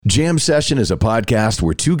Jam Session is a podcast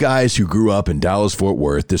where two guys who grew up in Dallas-Fort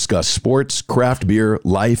Worth discuss sports, craft beer,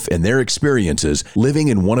 life, and their experiences living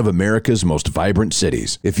in one of America's most vibrant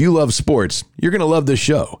cities. If you love sports, you're going to love this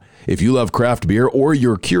show. If you love craft beer or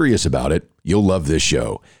you're curious about it, you'll love this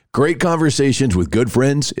show. Great conversations with good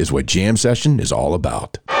friends is what Jam Session is all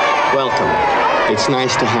about. Welcome. It's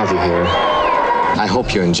nice to have you here. I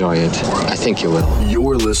hope you enjoy it. I think you will.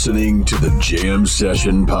 You're listening to the Jam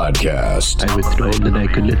Session Podcast. I was told that I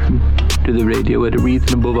could listen to the radio at a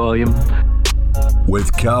reasonable volume.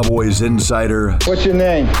 With Cowboys insider... What's your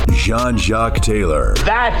name? Jean-Jacques Taylor.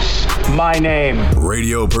 That's my name.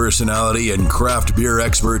 Radio personality and craft beer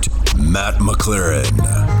expert, Matt McLaren.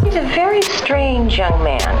 He's a very strange young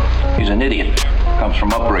man. He's an idiot. Comes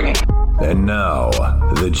from upbringing. And now,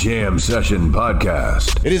 the Jam Session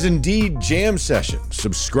Podcast. It is indeed Jam Session.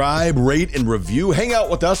 Subscribe, rate, and review. Hang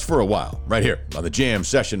out with us for a while, right here on the Jam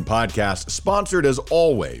Session Podcast, sponsored as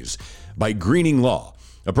always by Greening Law,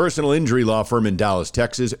 a personal injury law firm in Dallas,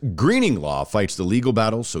 Texas. Greening Law fights the legal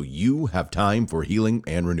battle so you have time for healing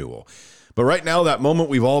and renewal. But right now, that moment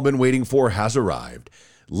we've all been waiting for has arrived.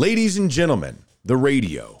 Ladies and gentlemen, the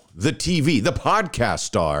radio, the TV, the podcast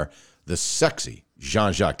star, the sexy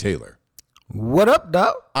Jean-Jacques Taylor. What up,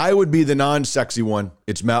 Doc? I would be the non-sexy one.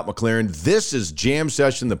 It's Matt McLaren. This is Jam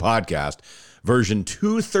Session, the podcast, version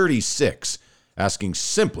 236, asking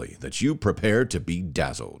simply that you prepare to be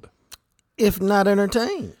dazzled. If not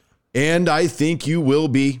entertained. And I think you will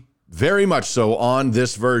be very much so on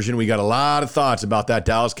this version. We got a lot of thoughts about that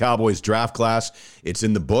Dallas Cowboys draft class. It's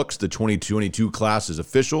in the books. The 2022 class is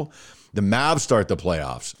official. The Mavs start the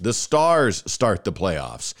playoffs. The Stars start the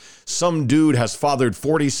playoffs. Some dude has fathered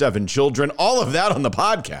 47 children. All of that on the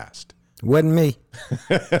podcast. Wasn't me.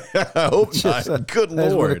 I hope not. Good I just want to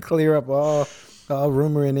Lord. clear up all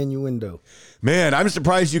rumor and innuendo. Man, I'm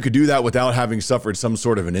surprised you could do that without having suffered some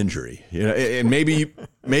sort of an injury. You know, and maybe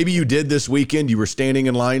you did this weekend. You were standing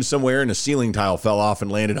in line somewhere and a ceiling tile fell off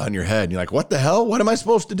and landed on your head. And you're like, what the hell? What am I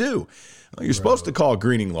supposed to do? Well, you're supposed to call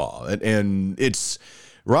Greening Law. And it's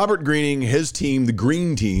Robert Greening, his team, the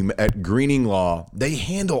Green Team at Greening Law. They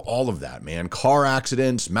handle all of that, man. Car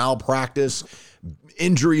accidents, malpractice,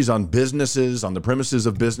 injuries on businesses, on the premises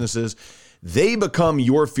of businesses. They become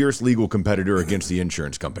your fierce legal competitor against the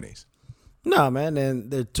insurance companies. No, man,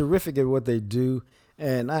 and they're terrific at what they do.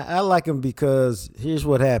 And I like them because here's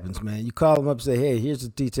what happens, man. You call them up and say, hey, here's the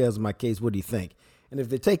details of my case. What do you think? And if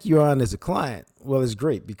they take you on as a client, well, it's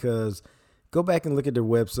great because go back and look at their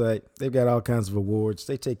website. They've got all kinds of awards.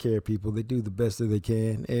 They take care of people. They do the best that they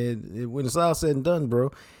can. And when it's all said and done,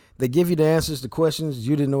 bro, they give you the answers to questions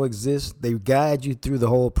you didn't know exist. They guide you through the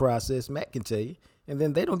whole process. Matt can tell you. And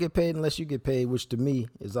then they don't get paid unless you get paid, which to me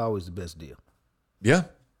is always the best deal. Yeah,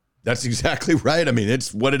 that's exactly right. I mean,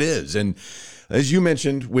 it's what it is. And as you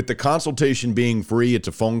mentioned, with the consultation being free, it's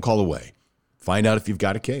a phone call away. Find out if you've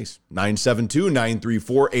got a case.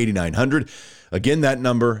 972-934-8900. Again, that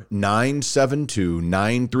number,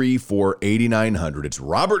 972-934-8900. It's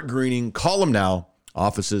Robert Greening. Call him now.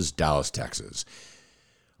 Offices, Dallas, Texas.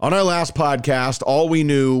 On our last podcast, all we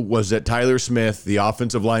knew was that Tyler Smith, the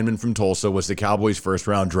offensive lineman from Tulsa, was the Cowboys'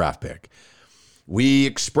 first-round draft pick. We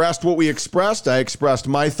expressed what we expressed. I expressed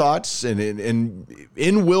my thoughts. And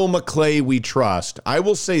in Will McClay we trust. I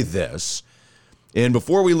will say this. And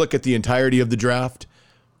before we look at the entirety of the draft,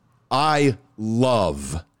 I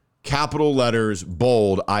love, capital letters,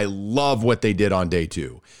 bold, I love what they did on day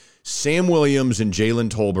two. Sam Williams and Jalen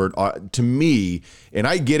Tolbert, to me, and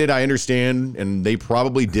I get it, I understand, and they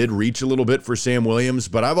probably did reach a little bit for Sam Williams,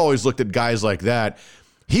 but I've always looked at guys like that.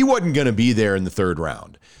 He wasn't going to be there in the third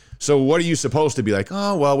round. So what are you supposed to be like?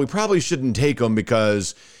 Oh, well, we probably shouldn't take him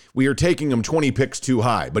because we are taking him 20 picks too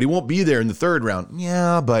high, but he won't be there in the third round.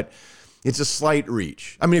 Yeah, but it's a slight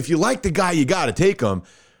reach. I mean, if you like the guy, you got to take him.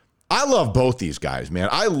 I love both these guys, man.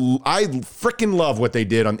 I freaking love what they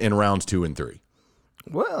did in rounds 2 and 3.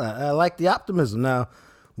 Well, I like the optimism. Now,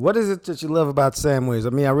 what is it that you love about Sam Williams?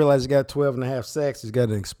 I mean, I realize he got 12 and a half sacks. He's got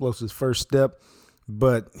an explosive first step.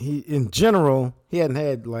 But he, in general, he hadn't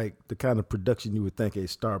had like the kind of production you would think a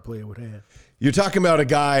star player would have. You're talking about a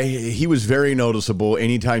guy, he was very noticeable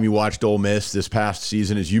anytime you watched Ole Miss this past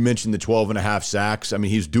season. As you mentioned, the 12 and a half sacks. I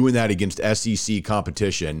mean, he's doing that against SEC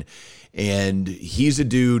competition. And he's a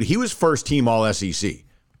dude, he was first team all SEC.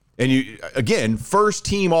 And again, first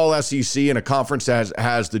team all SEC in a conference that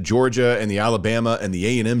has the Georgia and the Alabama and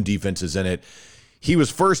the A&M defenses in it. He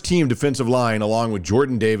was first team defensive line along with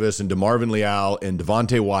Jordan Davis and DeMarvin Leal and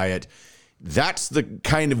Devontae Wyatt. That's the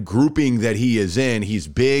kind of grouping that he is in. He's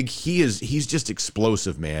big. He's just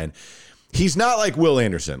explosive, man. he's not like Will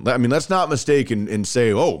Anderson. I mean, let's not mistake and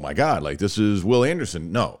say, oh my God, like this is Will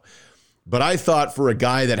Anderson. No. But I thought for a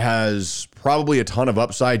guy that has probably a ton of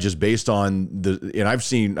upside just based on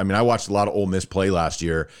I watched a lot of Ole Miss play last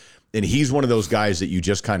year, and he's one of those guys that you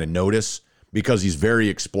just kind of notice because he's very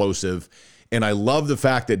explosive. And I love the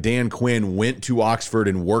fact that Dan Quinn went to Oxford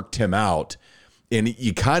and worked him out. And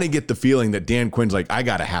you kind of get the feeling that Dan Quinn's like, I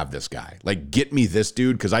got to have this guy. Like, get me this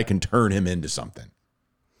dude because I can turn him into something.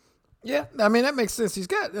 Yeah, I mean, that makes sense. He's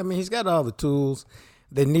got all the tools.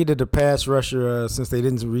 They needed a pass rusher since they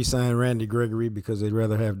didn't re-sign Randy Gregory because they'd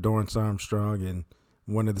rather have Dorrance Armstrong and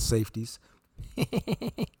one of the safeties.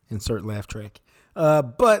 Insert laugh track.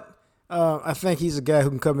 But I think he's a guy who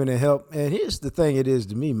can come in and help. And here's the thing it is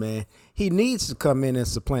to me, man. He needs to come in and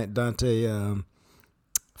supplant Dante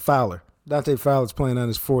Fowler. Dante Fowler's playing on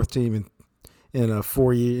his fourth team in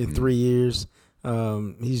 3 years.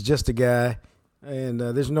 He's just a guy. And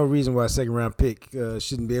there's no reason why a second-round pick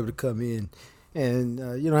shouldn't be able to come in. And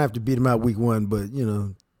you don't have to beat him out week one, but,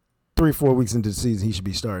 3-4 weeks into the season, he should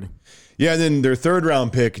be starting. Yeah, and then their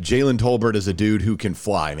third-round pick, Jalen Tolbert, is a dude who can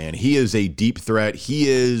fly, man. He is a deep threat. He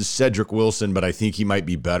is Cedric Wilson, but I think he might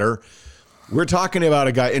be better. We're talking about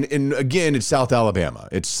a guy, and again, it's South Alabama.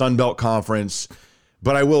 It's Sun Belt Conference.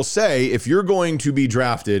 But I will say, if you're going to be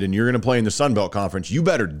drafted and you're going to play in the Sun Belt Conference, you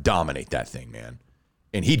better dominate that thing, man.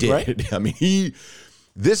 And he did. Right? I mean,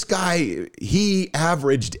 this guy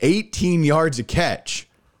averaged 18 yards a catch.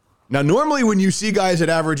 Now, normally when you see guys that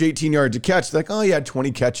average 18 yards a catch, they're like, oh, he had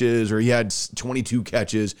 20 catches or he had 22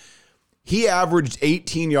 catches. He averaged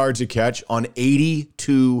 18 yards a catch on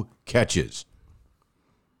 82 catches.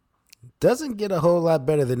 Doesn't get a whole lot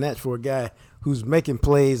better than that for a guy who's making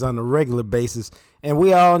plays on a regular basis. And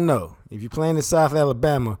we all know, if you're playing in South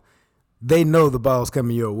Alabama, they know the ball's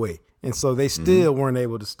coming your way. And so they still weren't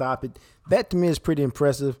able to stop it. That, to me, is pretty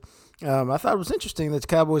impressive. I thought it was interesting that the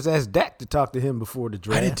Cowboys asked Dak to talk to him before the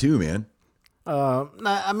draft. I did too, man.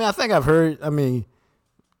 I think I've heard, one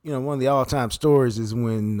of the all-time stories is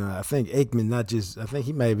when I think Aikman I think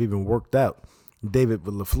he may have even worked out David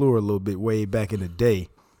LaFleur a little bit way back in the day.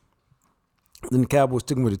 Then the Cowboys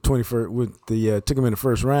took him with the 21st, took him in the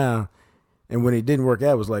first round. And when it didn't work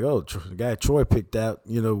out, it was like, oh, the guy Troy picked out,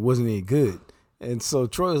 wasn't any good. And so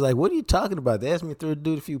Troy was like, what are you talking about? They asked me to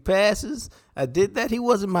do a few passes. I did that. He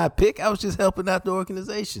wasn't my pick. I was just helping out the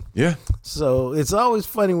organization. Yeah. So it's always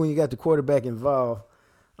funny when you got the quarterback involved.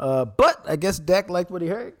 But I guess Dak liked what he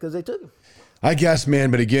heard because they took him. I guess,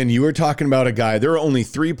 man. But again, you were talking about a guy. There are only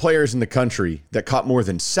 3 players in the country that caught more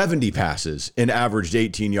than 70 passes and averaged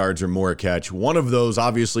 18 yards or more a catch. One of those,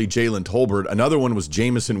 obviously, Jalen Tolbert. Another one was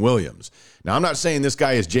Jameson Williams. Now, I'm not saying this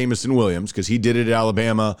guy is Jameson Williams because he did it at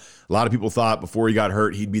Alabama. A lot of people thought before he got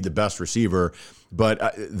hurt he'd be the best receiver.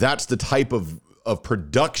 But that's the type of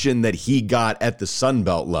production that he got at the Sun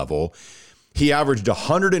Belt level. He averaged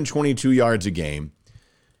 122 yards a game.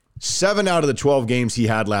 7 out of the 12 games he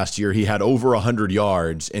had last year, he had over 100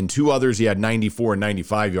 yards. And 2 others, he had 94 and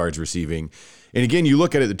 95 yards receiving. And again, you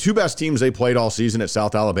look at it, the 2 best teams they played all season at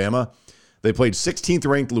South Alabama, they played 16th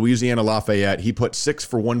ranked Louisiana Lafayette. He put 6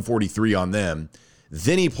 for 143 on them.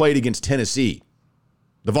 Then he played against Tennessee,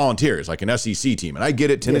 the Volunteers, like an SEC team. And I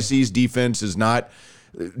get it, Tennessee's defense is not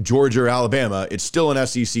Georgia or Alabama. It's still an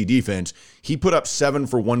SEC defense. He put up 7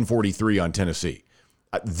 for 143 on Tennessee.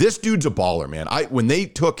 This dude's a baller, man. When they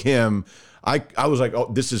took him, I was like,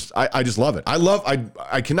 oh, this is, I just love it.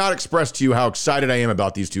 I cannot express to you how excited I am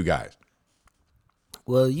about these 2 guys.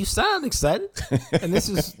 Well, you sound excited, and this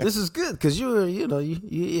is good because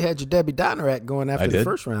you had your Debbie Downer act going after the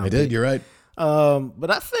first round. I did. You're right.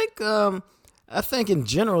 But I think in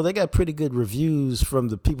general they got pretty good reviews from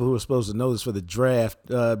the people who are supposed to know this for the draft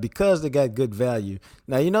because they got good value.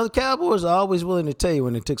 Now, the Cowboys are always willing to tell you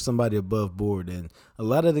when they took somebody above board, and a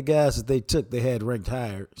lot of the guys that they took, they had ranked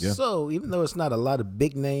higher. Yeah. So even though it's not a lot of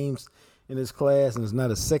big names in this class and it's not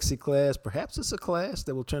a sexy class, perhaps it's a class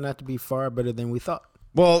that will turn out to be far better than we thought.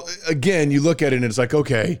 Well, again, you look at it and it's like,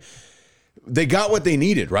 okay, they got what they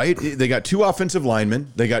needed, right? They got 2 offensive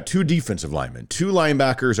linemen. They got 2 defensive linemen, 2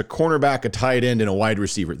 linebackers, a cornerback, a tight end, and a wide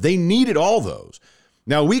receiver. They needed all those.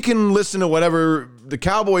 Now, we can listen to whatever the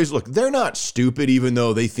Cowboys, look, they're not stupid even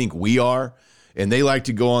though they think we are, and they like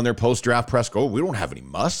to go on their post-draft press, go, we don't have any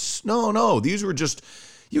musts. No, these were just,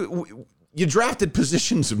 you drafted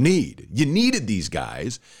positions of need. You needed these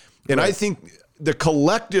guys, and right. I think the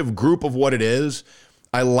collective group of what it is,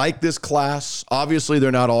 I like this class. Obviously, they're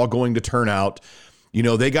not all going to turn out.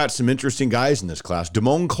 They got some interesting guys in this class.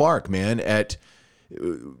 Damone Clark, man, at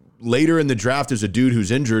later in the draft is a dude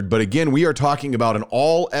who's injured. But again, we are talking about an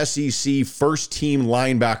all-SEC first-team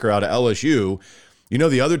linebacker out of LSU. You know,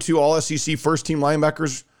 the other two All-SEC first-team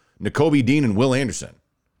linebackers, Nakobe Dean and Will Anderson.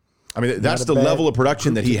 I mean, that's the level of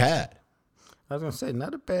production that he had. I was going to say,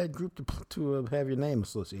 not a bad group to have your name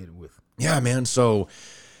associated with. Yeah, man. So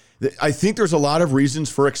I think there's a lot of reasons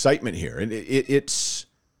for excitement here. And it's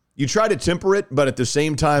you try to temper it, but at the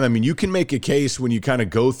same time, I mean, you can make a case when you kind of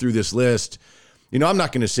go through this list. You know, I'm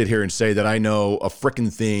not going to sit here and say that I know a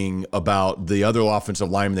freaking thing about the other offensive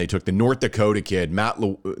lineman they took, the North Dakota kid, Matt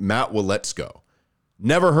Waletzko.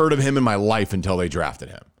 Never heard of him in my life until they drafted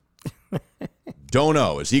him. Don't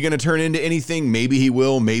know. Is he going to turn into anything? Maybe he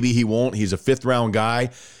will. Maybe he won't. He's a 5th-round guy.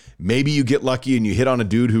 Maybe you get lucky and you hit on a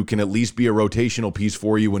dude who can at least be a rotational piece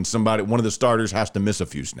for you when one of the starters has to miss a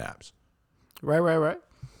few snaps. Right.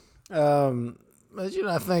 But, you know,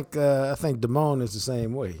 I think Damone is the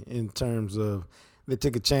same way in terms of they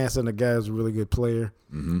took a chance on a guy who's a really good player.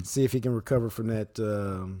 Mm-hmm. See if he can recover from that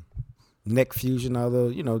neck fusion. Although,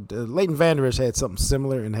 you know, Leighton Vander Esch had something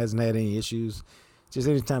similar and hasn't had any issues. Just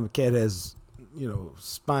anytime a cat has, you know,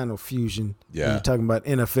 spinal fusion, and you're talking about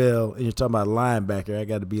NFL and you're talking about linebacker, I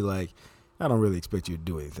got to be like, I don't really expect you to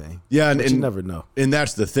do anything. Yeah, and you never know. And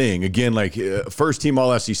that's the thing. Again, like first-team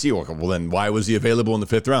All-SEC, well, then why was he available in the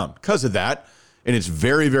 5th round? Because of that. And it's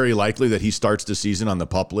very, very likely that he starts the season on the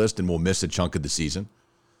PUP list and will miss a chunk of the season.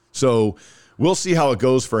 So we'll see how it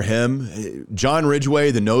goes for him. John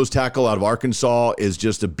Ridgeway, the nose tackle out of Arkansas, is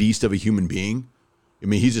just a beast of a human being. I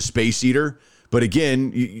mean, he's a space eater. But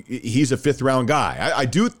again, he's a 5th-round guy.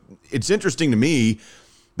 It's interesting to me,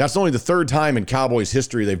 that's only the 3rd time in Cowboys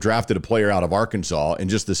history they've drafted a player out of Arkansas, and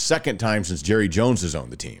just the 2nd time since Jerry Jones has owned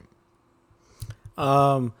the team.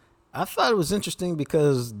 I thought it was interesting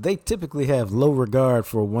because they typically have low regard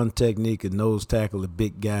for one technique, a nose tackle, a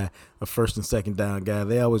big guy, a 1st and 2nd down guy.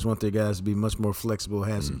 They always want their guys to be much more flexible,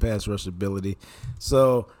 have some pass rush ability.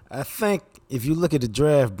 So I think if you look at the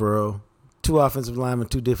draft, bro, 2 offensive linemen,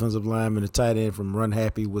 2 defensive linemen, a tight end from Run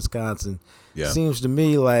Happy, Wisconsin. Yeah. Seems to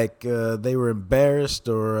me like they were embarrassed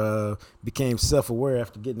or became self-aware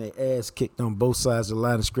after getting their ass kicked on both sides of the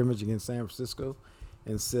line of scrimmage against San Francisco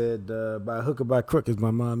and said, by hook or by crook, as my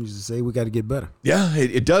mom used to say, we got to get better. Yeah,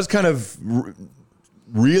 it does kind of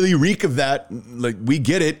really reek of that. Like, we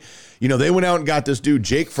get it. You know, they went out and got this dude,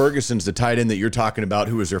 Jake Ferguson's the tight end that you're talking about,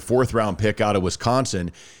 who was their 4th-round pick out of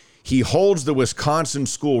Wisconsin. He holds the Wisconsin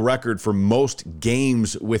school record for most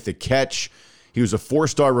games with a catch. He was a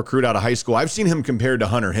 4-star recruit out of high school. I've seen him compared to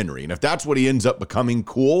Hunter Henry. And if that's what he ends up becoming,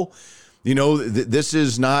 cool. You know, this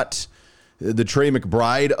is not the Trey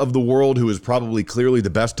McBride of the world, who is probably clearly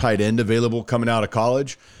the best tight end available coming out of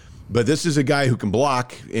college. But this is a guy who can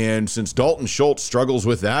block. And since Dalton Schultz struggles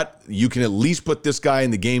with that, you can at least put this guy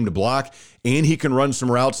in the game to block. And he can run some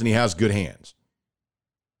routes and he has good hands.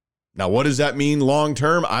 Now, what does that mean long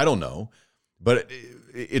term? I don't know. But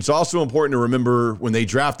it's also important to remember when they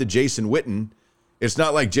drafted Jason Witten, it's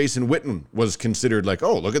not like Jason Witten was considered like,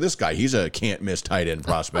 oh, look at this guy. He's a can't-miss tight end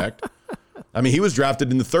prospect. I mean, he was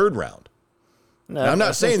drafted in the 3rd round. No, I'm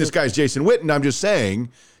not saying this guy's Jason Witten. I'm just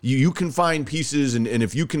saying you can find pieces, and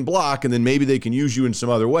if you can block, and then maybe they can use you in some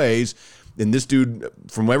other ways. And this dude,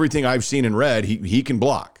 from everything I've seen and read, he can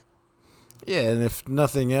block. Yeah, and if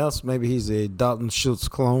nothing else, maybe he's a Dalton Schultz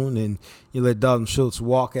clone, and you let Dalton Schultz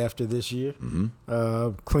walk after this year,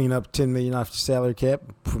 clean up $10 million off your salary cap,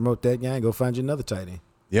 promote that guy, and go find you another tight end.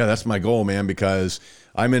 Yeah, that's my goal, man, because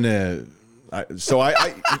I'm in So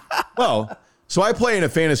I play in a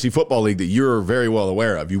fantasy football league that you're very well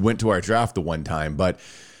aware of. You went to our draft the one time, but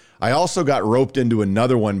I also got roped into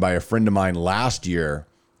another one by a friend of mine last year,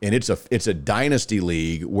 and it's a dynasty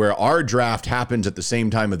league where our draft happens at the same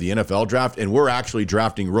time of the NFL draft, and we're actually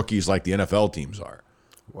drafting rookies like the NFL teams are.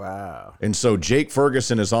 Wow. And so Jake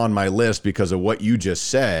Ferguson is on my list because of what you just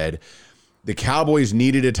said. The Cowboys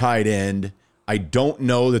needed a tight end. I don't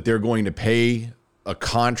know that they're going to pay a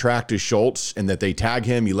contract to Schultz and that they tag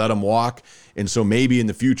him, you let him walk. And so maybe in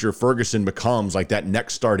the future, Ferguson becomes like that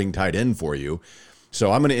next starting tight end for you.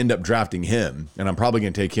 So I'm going to end up drafting him, and I'm probably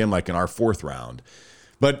going to take him like in our 4th round.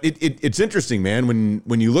 But it's interesting, man.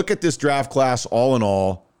 When you look at this draft class, all in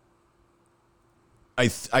all, I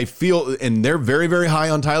feel, and they're very, very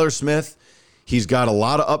high on Tyler Smith. He's got a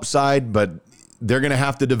lot of upside, but they're going to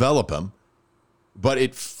have to develop him. But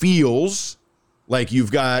it feels like you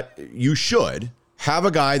should have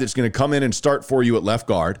a guy that's going to come in and start for you at left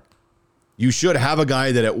guard. You should have a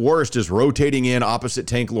guy that at worst is rotating in opposite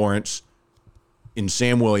Tank Lawrence in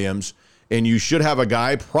Sam Williams. And you should have a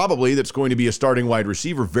guy probably that's going to be a starting wide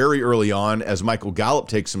receiver very early on as Michael Gallup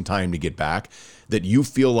takes some time to get back, that you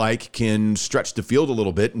feel like can stretch the field a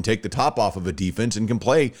little bit and take the top off of a defense and can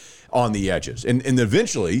play on the edges. And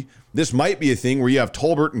eventually, this might be a thing where you have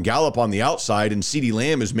Tolbert and Gallup on the outside and CeeDee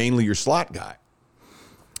Lamb is mainly your slot guy.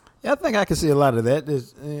 Yeah, I think I can see a lot of that.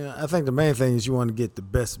 I think the main thing is you want to get the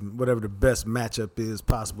best, whatever the best matchup is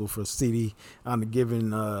possible for CD on a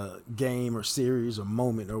given game or series or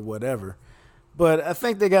moment or whatever. But I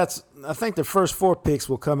think the first 4 picks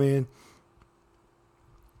will come in.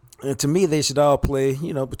 And to me, they should all play,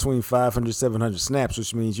 between 500, 700 snaps,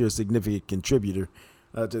 which means you're a significant contributor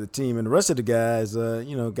to the team. And the rest of the guys,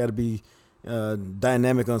 got to be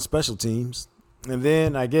dynamic on special teams. And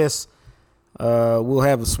then I guess we'll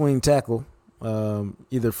have a swing tackle,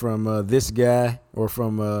 either from this guy or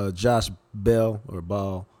from Josh Bell or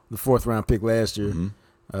Ball, the 4th-round pick last year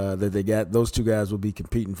that they got. Those 2 guys will be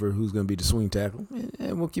competing for who's going to be the swing tackle,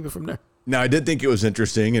 and we'll keep it from there. Now, I did think it was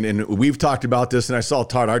interesting, and we've talked about this, and I saw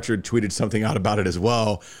Todd Archer tweeted something out about it as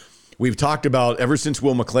well. We've talked about, ever since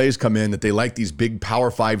Will McClay's come in, that they like these big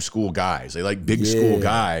Power 5 school guys. They like big school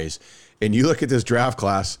guys. And you look at this draft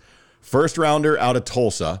class, 1st rounder out of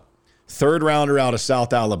Tulsa, 3rd rounder out of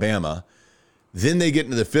South Alabama. Then they get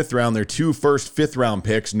into the 5th round. Their 2 first 5th-round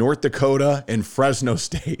picks, North Dakota and Fresno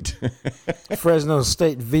State. Fresno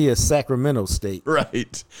State via Sacramento State.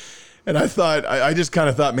 Right. And I just kind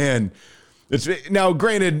of thought, man, now,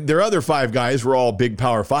 granted, their other 5 guys were all big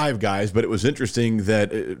Power 5 guys, but it was interesting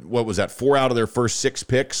that, 4 out of their first 6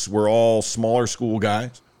 picks were all smaller school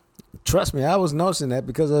guys? Trust me, I was noticing that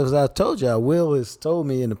because, as I told you, Will has told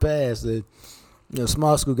me in the past that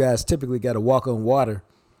small school guys typically got to walk on water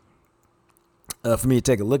for me to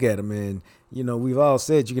take a look at them. And, we've all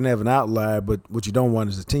said you can have an outlier, but what you don't want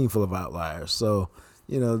is a team full of outliers. So,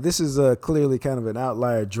 this is clearly kind of an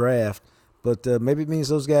outlier draft. But maybe it means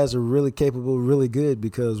those guys are really capable, really good,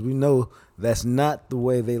 because we know that's not the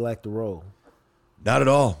way they like to roll. Not at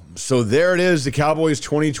all. So there it is, the Cowboys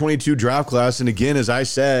 2022 draft class. And again, as I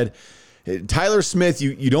said, Tyler Smith,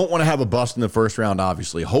 you don't want to have a bust in the 1st round,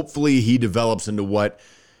 obviously. Hopefully he develops into what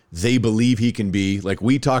they believe he can be. Like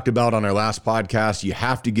we talked about on our last podcast, you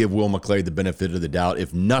have to give Will McClay the benefit of the doubt.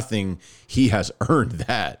 If nothing, he has earned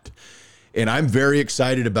that. And I'm very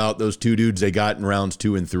excited about those 2 dudes they got in rounds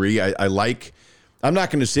 2 and 3. I'm not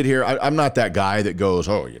going to sit here. I'm not that guy that goes,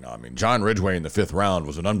 John Ridgeway in the 5th round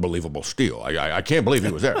was an unbelievable steal. I can't believe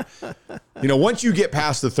he was there. Once you get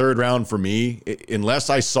past the 3rd round for me, unless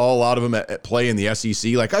I saw a lot of them at play in the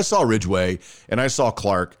SEC, like I saw Ridgeway and I saw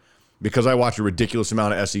Clark because I watch a ridiculous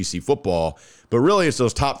amount of SEC football. But really it's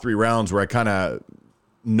those top 3 rounds where I kind of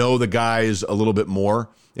know the guys a little bit more.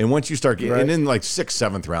 And once you start getting, and then like 6th,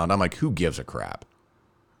 7th round, I'm like, who gives a crap?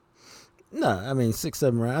 No, 6th,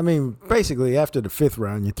 7th round. Basically after the 5th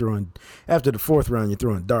round, after the 4th round, you're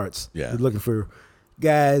throwing darts. Yeah. You're looking for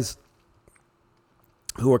guys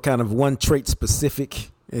who are kind of one trait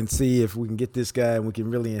specific and see if we can get this guy and we can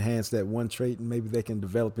really enhance that one trait and maybe they can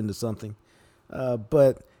develop into something.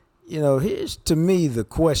 But here's to me the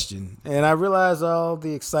question, and I realize all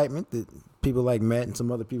the excitement that people like Matt and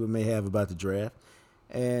some other people may have about the draft.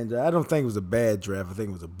 And I don't think it was a bad draft. I think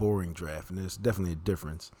it was a boring draft, and there's definitely a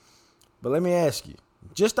difference. But let me ask you,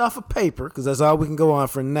 just off of paper, because that's all we can go on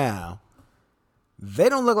for now, they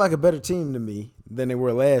don't look like a better team to me than they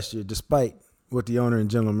were last year, despite what the owner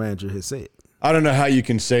and general manager has said. I don't know how you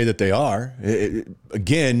can say that they are.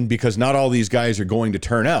 Again, because not all these guys are going to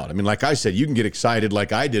turn out. Like I said, you can get excited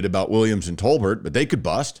like I did about Williams and Tolbert, but they could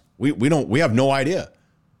bust. We have no idea.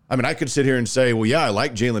 I could sit here and say, well, yeah, I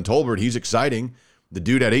like Jalen Tolbert. He's exciting. The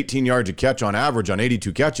dude had 18 yards a catch on average on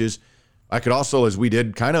 82 catches. I could also, as we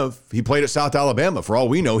did, he played at South Alabama. For all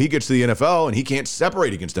we know, he gets to the NFL and he can't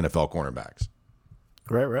separate against NFL cornerbacks.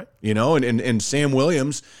 Right. And Sam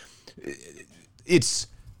Williams, it's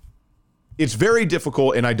very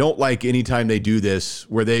difficult, and I don't like anytime they do this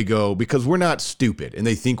where they go, because we're not stupid and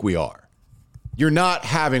they think we are. You're not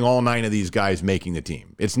having all 9 of these guys making the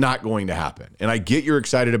team. It's not going to happen. And I get you're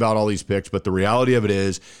excited about all these picks, but the reality of it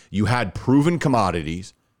is you had proven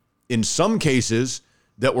commodities, in some cases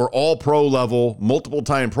that were all pro level,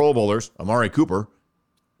 multiple-time Pro Bowlers, Amari Cooper.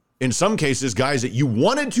 In some cases, guys that you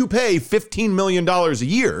wanted to pay $15 million a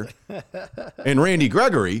year, and Randy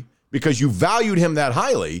Gregory, because you valued him that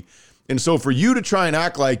highly. And so for you to try and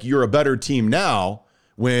act like you're a better team now,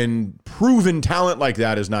 when proven talent like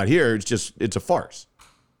that is not here, it's a farce.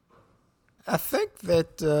 I think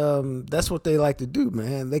that that's what they like to do,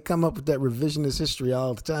 man. They come up with that revisionist history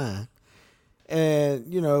all the time. And,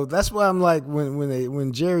 that's why I'm like,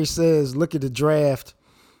 when Jerry says, look at the draft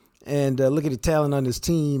and look at the talent on this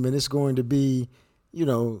team, and it's going to be,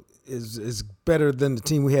 is better than the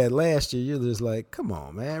team we had last year, you're just like, come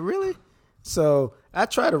on, man, really? So I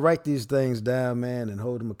try to write these things down, man, and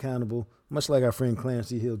hold them accountable, much like our friend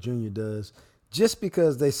Clarence E. Hill Jr. does, just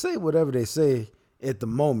because they say whatever they say at the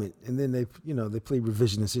moment, and then they play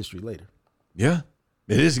revisionist history later. Yeah,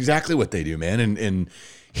 it is exactly what they do, man. And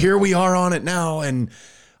here we are on it now, and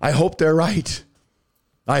I hope they're right.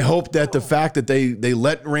 I hope that the fact that they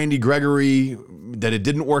let Randy Gregory, that it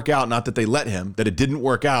didn't work out, not that they let him, that it didn't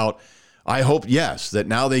work out. I hope, yes, that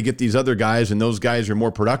now they get these other guys and those guys are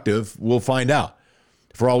more productive. We'll find out.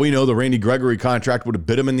 For all we know, the Randy Gregory contract would have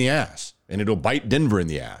bit him in the ass, and it'll bite Denver in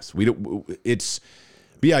the ass. You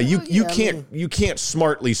can't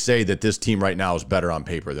smartly say that this team right now is better on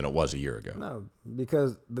paper than it was a year ago. No,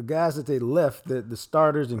 because the guys that they left, the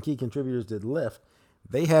starters and key contributors that left,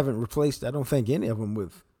 they haven't replaced, I don't think, any of them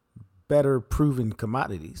with better proven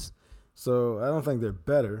commodities. So I don't think they're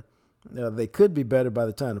better. They could be better by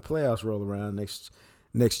the time the playoffs roll around next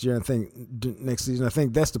year. I think next season. I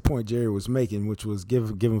think that's the point Jerry was making, which was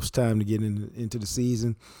give us time to get into the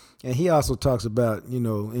season. And he also talks about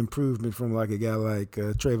improvement from like a guy like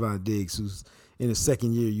Trayvon Diggs, who's in his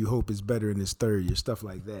second year. You hope is better in his third year, stuff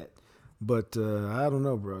like that. But I don't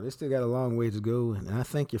know, bro. They still got a long way to go, and I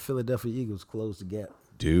think your Philadelphia Eagles closed the gap.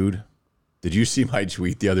 Dude, did you see my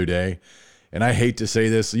tweet the other day? And I hate to say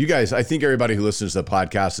this. You guys, I think everybody who listens to the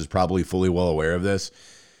podcast is probably fully well aware of this.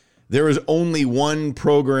 There is only one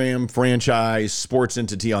program, franchise, sports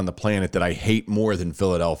entity on the planet that I hate more than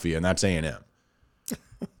Philadelphia, and that's A&M.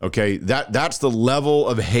 Okay, that's the level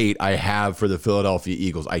of hate I have for the Philadelphia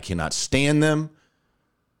Eagles. I cannot stand them.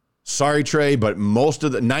 Sorry, Trey, but most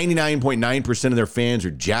of the 99.9% of their fans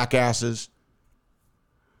are jackasses.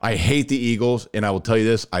 I hate the Eagles, and I will tell you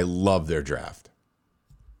this, I love their draft.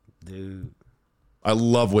 Dude. I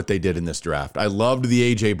love what they did in this draft. I loved the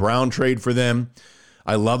A.J. Brown trade for them.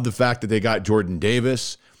 I love the fact that they got Jordan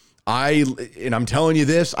Davis. And I'm telling you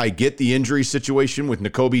this, I get the injury situation with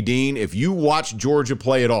Nakobe Dean. If you watch Georgia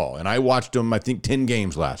play at all, and I watched them, I think, 10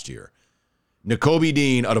 games last year, Nakobe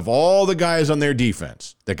Dean, out of all the guys on their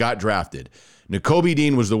defense that got drafted, Nakobe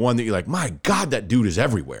Dean was the one that you're like, my God, that dude is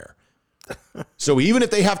everywhere. So even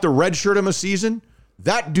if they have to redshirt him a season,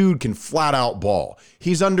 that dude can flat out ball.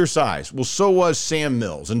 He's undersized. Well, so was Sam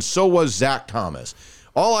Mills, and so was Zach Thomas.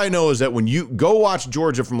 All I know is that when you go watch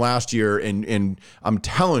Georgia from last year, and I'm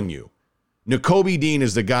telling you, Nakobe Dean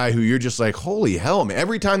is the guy who you're just like, holy hell, man.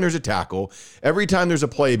 Every time there's a tackle, every time there's a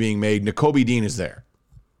play being made, Nakobe Dean is there.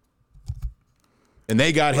 And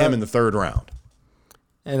they got him in the third round.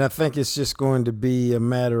 And I think it's just going to be a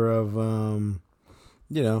matter of,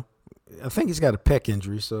 I think he's got a pec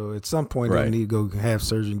injury. So at some point, Right. They need to go have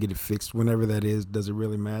surgery and get it fixed. Whenever that is, does it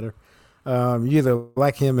really matter? You either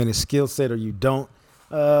like him and his skill set or you don't.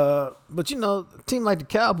 But, a team like the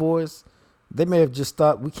Cowboys, they may have just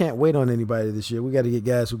thought, we can't wait on anybody this year. We got to get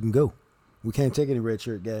guys who can go. We can't take any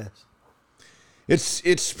redshirt guys.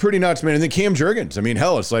 It's pretty nuts, man. And then Cam Jurgens. I mean,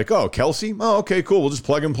 hell, it's like, oh, Kelsey? Oh, okay, cool. We'll just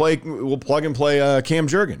plug and play. We'll plug and play Cam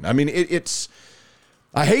Jurgens. I mean, it's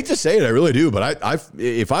I hate to say it, I really do, but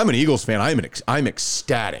if I'm an Eagles fan, I'm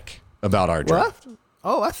ecstatic about our draft.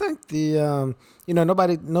 I think no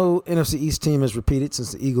NFC East team has repeated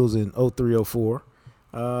since the Eagles in 03-04.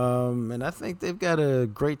 And I think they've got a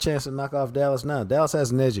great chance to knock off Dallas now. Dallas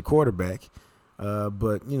has an edge at quarterback.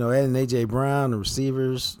 But, adding A.J. Brown, the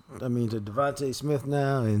receivers, to Devontae Smith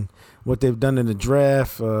now, and what they've done in the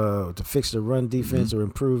draft to fix the run defense or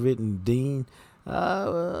improve it, and Dean,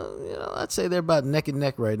 I'd say they're about neck and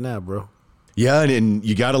neck right now, bro. Yeah, and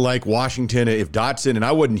you got to like Washington. If Dotson, and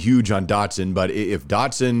I wasn't huge on Dotson, but if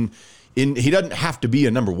Dotson, he doesn't have to be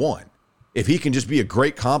a number one. If he can just be a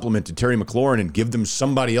great compliment to Terry McLaurin and give them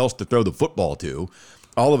somebody else to throw the football to,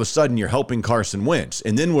 all of a sudden you're helping Carson Wentz.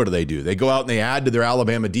 And then what do? They go out and they add to their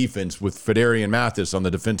Alabama defense with Fedarian Mathis on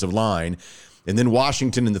the defensive line. And then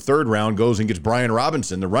Washington in the third round goes and gets Brian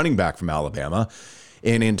Robinson, the running back from Alabama.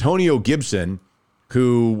 And Antonio Gibson,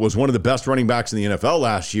 who was one of the best running backs in the NFL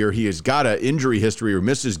last year, he has got an injury history or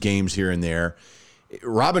misses games here and there.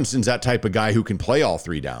 Robinson's that type of guy who can play all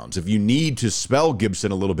three downs. If you need to spell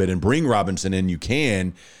Gibson a little bit and bring Robinson in, you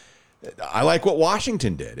can. I like what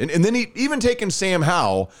Washington did. And then he even taken Sam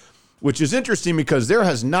Howell, which is interesting because there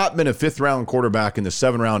has not been a fifth-round quarterback in the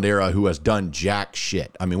seven-round era who has done jack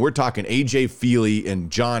shit. I mean, we're talking A.J. Feely and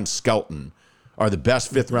John Skelton are the best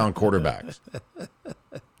fifth-round quarterbacks.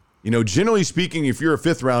 Generally speaking, if you're a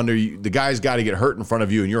fifth-rounder, the guy's got to get hurt in front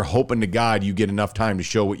of you, and you're hoping to God you get enough time to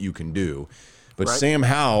show what you can do. But right. Sam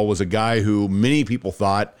Howell was a guy who many people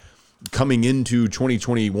thought coming into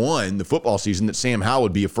 2021, the football season, that Sam Howell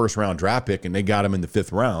would be a first-round draft pick, and they got him in the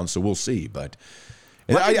 5th round, so we'll see. But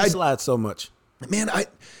why did he slide so much? Man,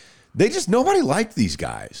 nobody liked these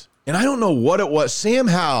guys. And I don't know what it was. Sam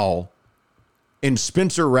Howell and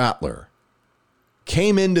Spencer Rattler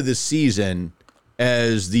came into the season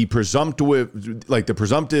as the presumptive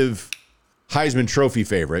Heisman Trophy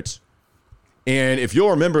favorites. And if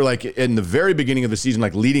you'll remember, like in the very beginning of the season,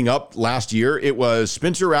 like leading up last year, it was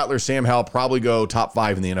Spencer Rattler, Sam Howell probably go top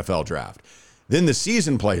 5 in the NFL draft. Then the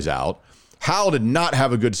season plays out. Howell did not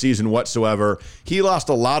have a good season whatsoever. He lost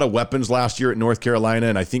a lot of weapons last year at North Carolina,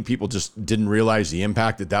 and I think people just didn't realize the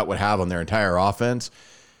impact that would have on their entire offense.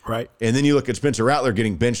 Right. And then you look at Spencer Rattler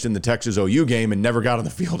getting benched in the Texas OU game and never got on the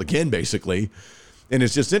field again, basically. And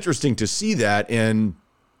it's just interesting to see that. And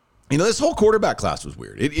this whole quarterback class was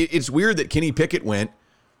weird. It's weird that Kenny Pickett went,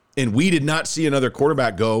 and we did not see another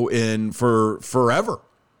quarterback go in for forever.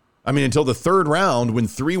 I mean, until the 3rd round, when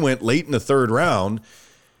 3 went late in the 3rd round.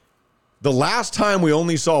 The last time we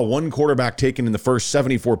only saw one quarterback taken in the first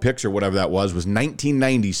 74 picks or whatever that was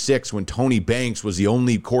 1996, when Tony Banks was the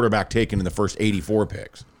only quarterback taken in the first 84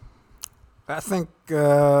 picks. I think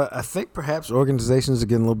perhaps organizations are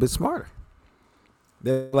getting a little bit smarter.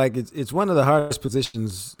 Like it's one of the hardest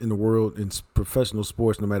positions in the world in professional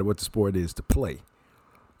sports, no matter what the sport is, to play.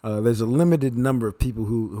 There's a limited number of people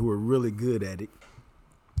who are really good at it.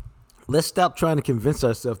 Let's stop trying to convince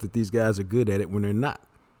ourselves that these guys are good at it when they're not.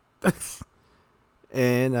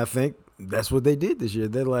 And I think that's what they did this year.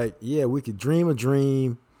 They're like, yeah, we could dream a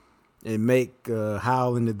dream and make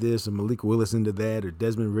Howell into this or Malik Willis into that or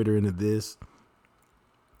Desmond Ridder into this.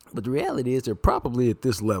 But the reality is they're probably at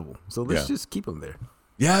this level. So let's just keep them there.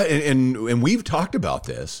 Yeah, and we've talked about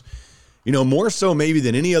this, more so maybe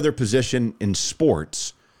than any other position in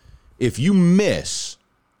sports. If you miss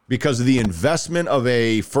because of the investment of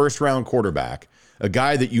a first-round quarterback, a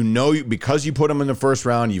guy that because you put him in the 1st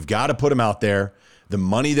round, you've got to put him out there, the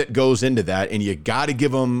money that goes into that, and you got to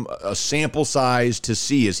give him a sample size to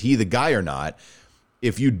see is he the guy or not.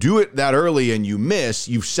 If you do it that early and you miss,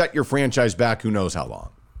 you've set your franchise back who knows how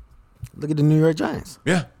long. Look at the New York Giants.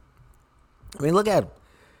 Yeah. I mean, look at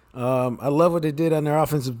them. I love what they did on their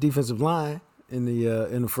defensive line in the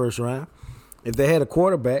 1st round. If they had a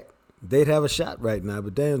quarterback, they'd have a shot right now.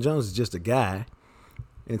 But Daniel Jones is just a guy.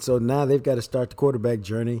 And so now they've got to start the quarterback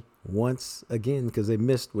journey once again because they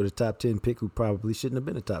missed with a top 10 pick who probably shouldn't have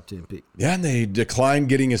been a top 10 pick. Yeah, and they declined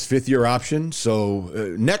getting his 5th-year option.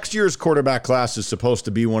 So next year's quarterback class is supposed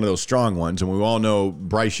to be one of those strong ones. And we all know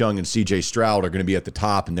Bryce Young and C.J. Stroud are going to be at the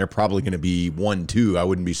top, and they're probably going to be 1-2. I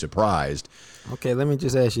wouldn't be surprised. Okay, let me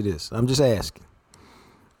just ask you this. I'm just asking.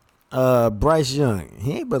 Bryce Young,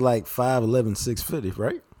 he ain't but like 5'11", 650,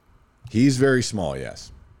 right? He's very small,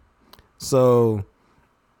 yes. So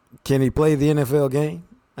can he play the NFL game?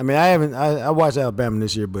 I mean, I watched Alabama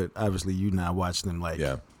this year, but obviously you not watched them like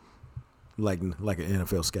an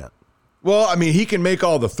NFL scout. Well, I mean, he can make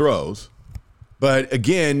all the throws. But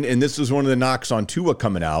again, and this was one of the knocks on Tua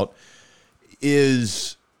coming out,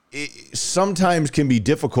 is it sometimes can be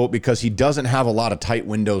difficult because he doesn't have a lot of tight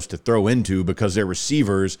windows to throw into because their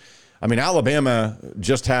receivers. I mean, Alabama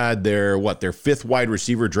just had their 5th wide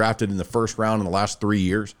receiver drafted in the 1st round in the last 3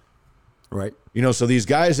 years. Right. So these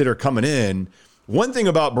guys that are coming in, one thing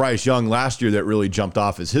about Bryce Young last year that really jumped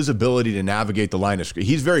off is his ability to navigate the line of scrimmage.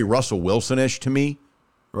 He's very Russell Wilson-ish to me.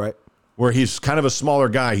 Right. Where he's kind of a smaller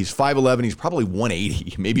guy. He's 5'11", he's probably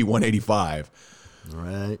 180, maybe 185.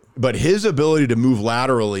 Right. But his ability to move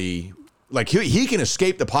laterally, like he can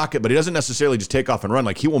escape the pocket, but he doesn't necessarily just take off and run.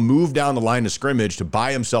 Like he will move down the line of scrimmage to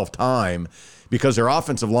buy himself time because their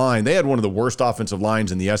offensive line, they had one of the worst offensive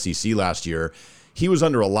lines in the SEC last year. He was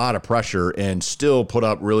under a lot of pressure and still put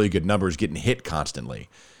up really good numbers, getting hit constantly.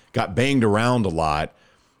 Got banged around a lot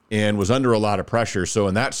and was under a lot of pressure. So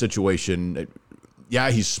in that situation,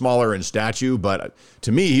 yeah, he's smaller in stature, but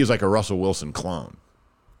to me, he's like a Russell Wilson clone.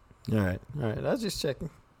 All right. I was just checking.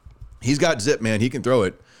 He's got zip, man. He can throw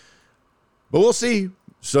it. But we'll see.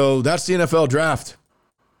 So that's the NFL draft.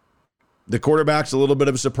 The quarterback's a little bit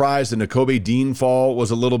of a surprise. The Nakobe Dean fall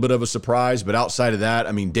was a little bit of a surprise. But outside of that,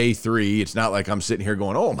 I mean, day 3, it's not like I'm sitting here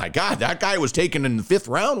going, oh, my God, that guy was taken in the 5th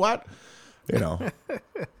round. What?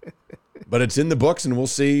 But it's in the books, and we'll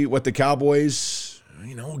see what the Cowboys,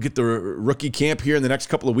 we'll get the rookie camp here in the next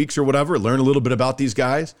couple of weeks or whatever, learn a little bit about these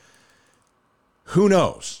guys. Who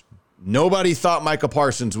knows? Nobody thought Micah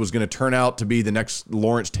Parsons was going to turn out to be the next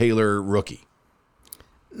Lawrence Taylor rookie.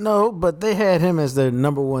 No, but they had him as their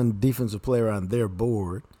number 1 defensive player on their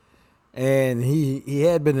board. And he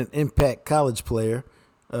had been an impact college player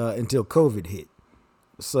until COVID hit.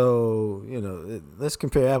 So, let's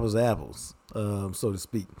compare apples to apples, so to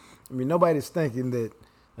speak. I mean, nobody's thinking that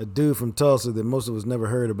a dude from Tulsa that most of us never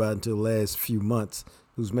heard about until the last few months,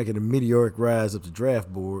 who's making a meteoric rise up the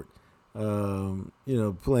draft board, playing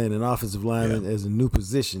an offensive lineman as a new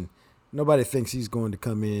position. Nobody thinks he's going to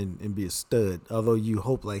come in and be a stud, although you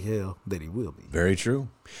hope like hell that he will be. Very true.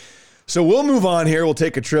 So we'll move on here. We'll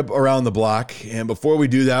take a trip around the block. And before we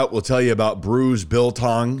do that, we'll tell you about Brews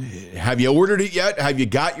Biltong. Have you ordered it yet? Have you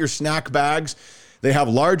got your snack bags? They have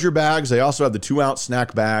larger bags. They also have the 2-ounce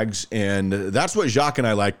snack bags. And that's what Jacques and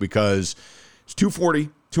I like because it's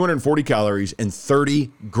 240 calories and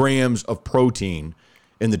 30 grams of protein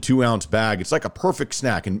in the 2-ounce bag. It's like a perfect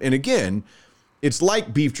snack. And again, it's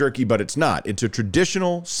like beef jerky, but it's not. It's a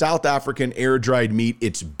traditional South African air-dried meat.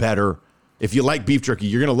 It's better. If you like beef jerky,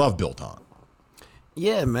 you're going to love Biltong.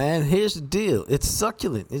 Yeah, man. Here's the deal. It's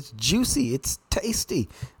succulent. It's juicy. It's tasty.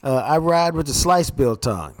 I ride with the sliced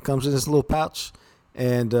Biltong. Comes in this little pouch.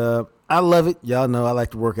 And I love it. Y'all know I like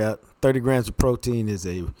to work out. 30 grams of protein is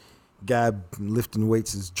a guy lifting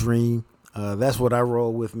weights' dream. That's what I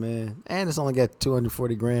roll with, man. And it's only got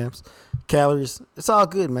 240 grams. Calories. It's all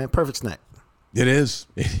good, man. Perfect snack. It is.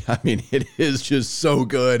 I mean, it is just so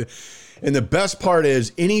good. And the best part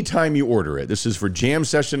is anytime you order it, this is for Jam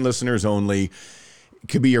Session listeners only. It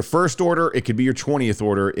could be your first order. It could be your 20th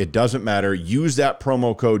order. It doesn't matter. Use that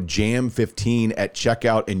promo code JAM15 at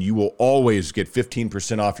checkout, and you will always get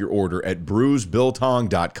 15% off your order at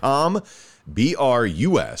brewsbiltong.com.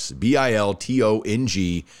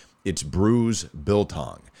 BRUSBILTONG. It's Brews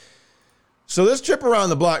Biltong. So this trip around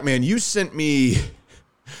the block, man, you sent me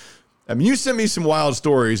some wild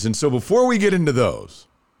stories. And so before we get into those,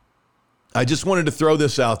 I just wanted to throw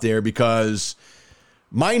this out there because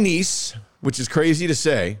my niece, which is crazy to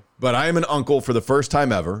say, but I am an uncle for the first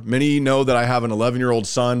time ever. Many know that I have an 11-year-old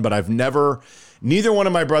son, but neither one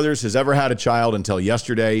of my brothers has ever had a child until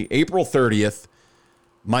yesterday, April 30th.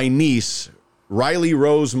 My niece, Riley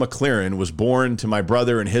Rose McLaren, was born to my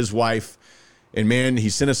brother and his wife. And man, he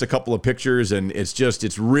sent us a couple of pictures, and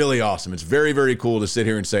it's really awesome. It's very, very cool to sit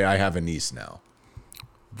here and say I have a niece now.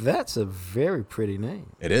 That's a very pretty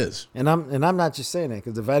name. It is. And I'm not just saying that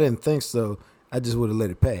because if I didn't think so, I just would have let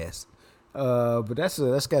it pass. But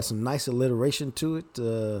that's got some nice alliteration to it.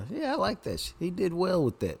 Yeah, I like that. He did well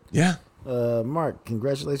with that. Yeah. Mark,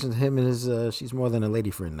 congratulations to him and his. She's more than a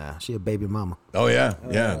lady friend now. She a baby mama. Oh yeah,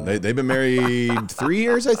 yeah. They've been married 3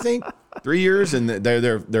 years, I think. 3 years, and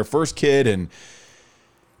they're their first kid, and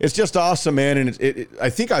it's just awesome, man. And I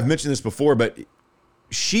think I've mentioned this before, but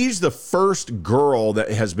she's the first girl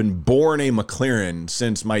that has been born a McLaren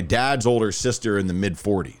since my dad's older sister in the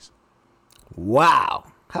mid-40s. Wow,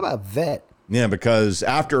 how about that? Yeah, because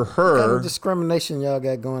after her, what kind of discrimination y'all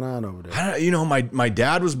got going on over there? My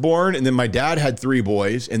dad was born, and then my dad had 3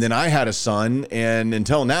 boys, and then I had a son, and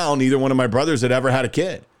until now, neither one of my brothers had ever had a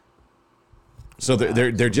kid. So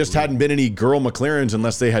there just hadn't been any girl McLarens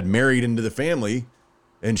unless they had married into the family,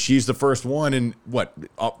 and she's the first one in,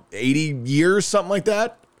 80 years, something like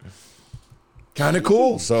that? Kind of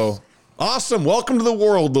cool. So, awesome. Welcome to the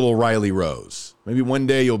world, little Riley Rose. Maybe one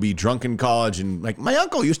day you'll be drunk in college and like, my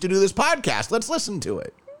uncle used to do this podcast. Let's listen to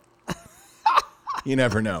it. You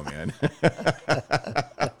never know, man.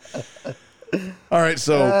 All right,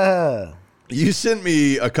 so you sent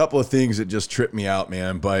me a couple of things that just tripped me out,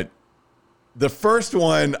 man, but the first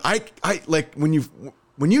one, I like when you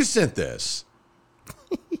sent this,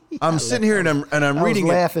 I'm sitting here and I'm reading it.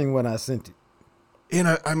 I was laughing when I sent it. And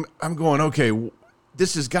I'm going, okay,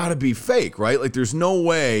 this has got to be fake, right? Like there's no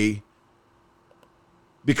way,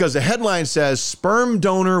 because the headline says sperm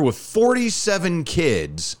donor with 47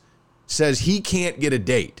 kids says he can't get a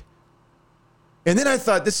date. And then I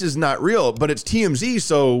thought this is not real, but it's TMZ,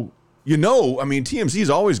 so TMZ's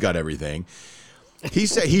always got everything. He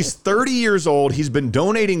said he's 30 years old. He's been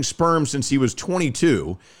donating sperm since he was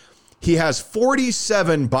 22. He has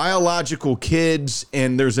 47 biological kids,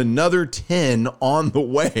 and there's another 10 on the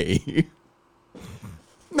way.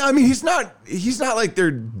 No, I mean, he's not like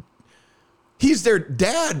he's their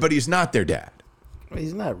dad, but he's not their dad.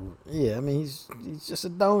 He's not. Yeah, I mean, he's just a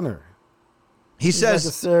donor. He says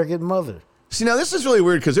like a surrogate mother. See, now this is really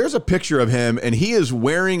weird because there's a picture of him, and he is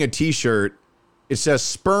wearing a T-shirt. It says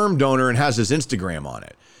sperm donor and has his Instagram on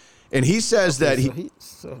it. And he says that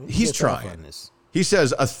he's trying. He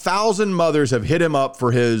says 1,000 mothers have hit him up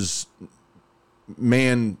for his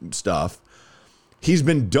man stuff. He's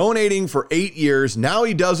been donating for 8 years. Now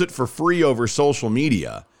he does it for free over social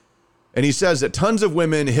media. And he says that tons of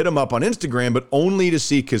women hit him up on Instagram, but only to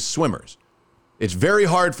seek his swimmers. It's very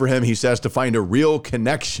hard for him, he says, to find a real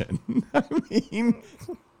connection. I mean,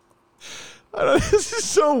 This is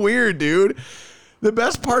so weird, dude. The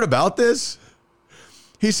best part about this,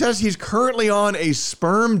 he says he's currently on a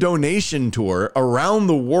sperm donation tour around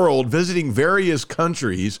the world, visiting various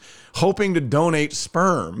countries, hoping to donate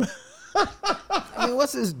sperm. I mean,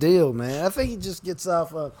 what's his deal, man? I think he just gets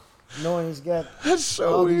off of knowing he's got That's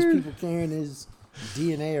so all weird. these people carrying his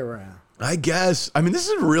DNA around. I guess. I mean, this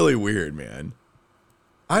is really weird, man.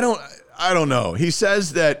 I don't know. He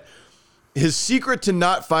says that his secret to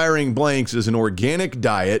not firing blanks is an organic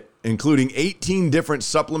diet, including 18 different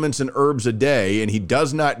supplements and herbs a day, and he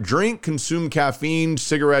does not drink, consume caffeine,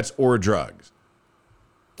 cigarettes, or drugs.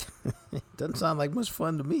 Doesn't sound like much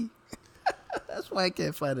fun to me. That's why I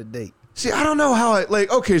can't find a date. See, I don't know how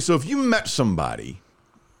okay, so if you met somebody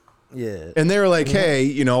Yeah. and they're like, hey,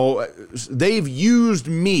 you know, they've used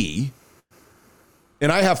me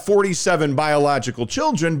and I have 47 biological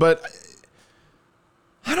children, but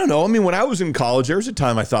I don't know. I mean, when I was in college, there was a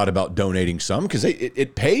time I thought about donating some because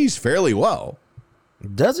it pays fairly well.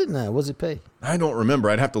 Does it now? What's it pay? I don't remember.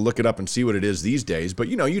 I'd have to look it up and see what it is these days. But,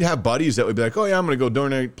 you know, you'd have buddies that would be like, oh, yeah, I'm going to go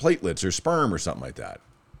donate platelets or sperm or something like that.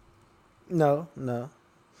 No.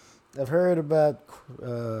 I've heard about,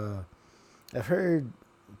 I've heard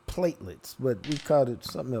platelets, but we called it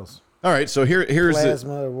something else. All right, so here's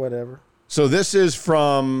Plasma or whatever. So this is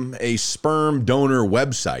from a sperm donor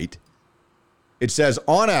website. It says,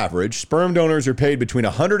 on average, sperm donors are paid between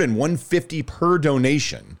 $100 and $150 per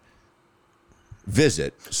donation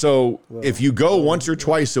visit. So if you go once or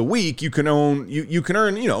twice a week, you can earn,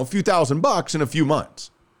 you know, a few $1,000 in a few months.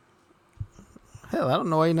 Hell, I don't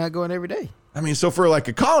know why you're not going every day. I mean, so for like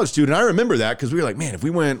a college student, I remember that because we were like, man, if we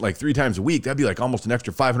went like 3 times a week, that'd be like almost an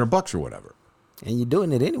extra $500 or whatever. And you're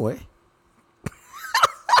doing it anyway.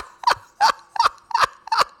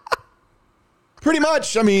 Pretty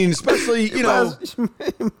much. I mean, especially, you know. You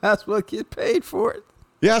might as well get paid for it.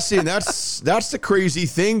 Yeah, see, and that's the crazy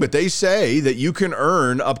thing. But they say that you can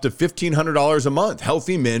earn up to $1,500 a month.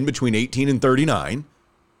 Healthy men between 18 and 39,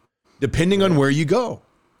 depending on where you go.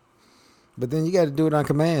 But then you got to do it on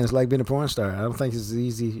command. It's like being a porn star. I don't think it's as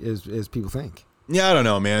easy as people think. Yeah, I don't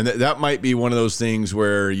know, man. That might be one of those things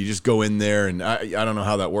where you just go in there, and I don't know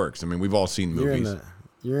how that works. I mean, we've all seen movies.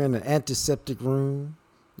 You're in the antiseptic room.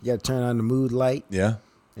 You got to turn on the mood light. Yeah.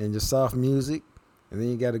 And your soft music. And then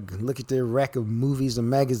you got to look at their rack of movies and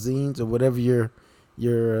magazines or whatever your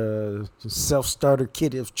self-starter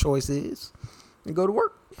kit of choice is and go to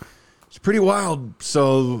work. It's pretty wild.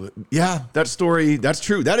 So, yeah, that story, that's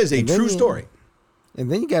true. That is a true story.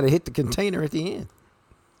 And then you got to hit the container at the end.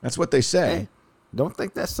 That's what they say. Hey, don't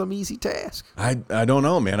think that's some easy task. I don't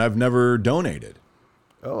know, man. I've never donated.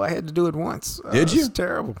 Oh, I had to do it once. Did you? It's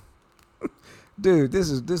terrible. Dude, this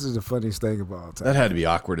is the funniest thing of all time. That had to be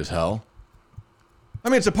awkward as hell. I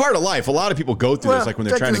mean, it's a part of life. A lot of people go through this, like when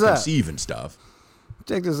they're trying to conceive and stuff.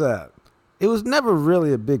 Check this out. It was never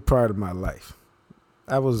really a big part of my life.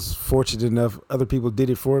 I was fortunate enough other people did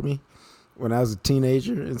it for me when I was a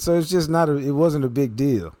teenager. And so it's just it wasn't a big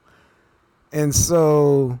deal. And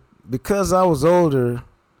so because I was older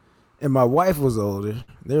and my wife was older,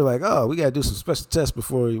 they were like, oh, we got to do some special tests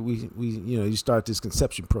before you start this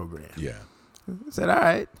conception program. Yeah. I said, all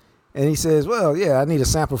right. And he says, well, yeah, I need a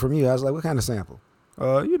sample from you. I was like, what kind of sample?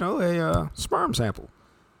 A sperm sample.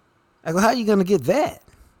 I go, how are you going to get that?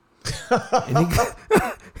 And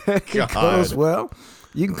he goes, well,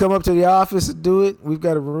 you can come up to the office and do it. We've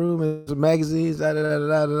got a room and some magazines,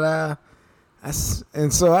 da-da-da-da-da-da.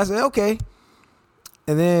 And so I said, okay.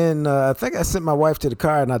 And then I think I sent my wife to the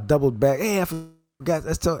car and I doubled back. Hey, I forgot.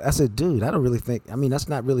 I said, dude, I don't really think, that's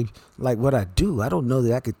not really like what I do. I don't know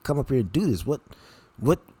that I could come up here and do this. What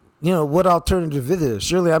alternative is there?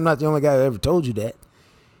 Surely I'm not the only guy who ever told you that.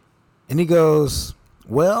 And he goes,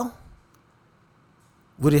 well,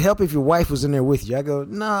 would it help if your wife was in there with you? I go,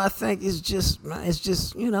 no, I think it's just, I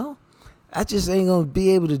just ain't going to be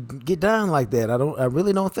able to get down like that. I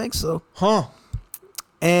really don't think so. Huh.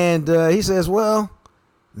 And he says, well,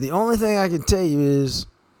 the only thing I can tell you is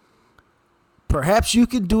perhaps you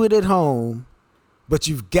can do it at home, but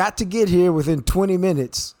you've got to get here within 20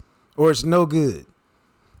 minutes or it's no good.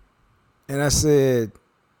 And I said,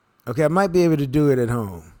 okay, I might be able to do it at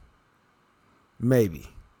home. Maybe.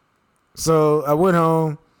 So I went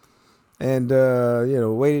home and,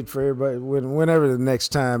 waited for everybody, whenever the next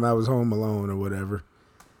time I was home alone or whatever.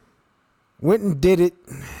 Went and did it,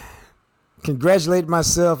 congratulated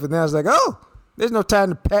myself, and then I was like, oh, there's no time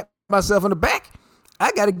to pat myself on the back.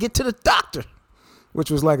 I got to get to the doctor, which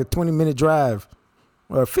was like a 20-minute drive,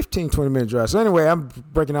 or a 20-minute drive. So anyway, I'm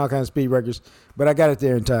breaking all kinds of speed records, but I got it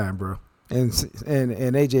there in time, bro. And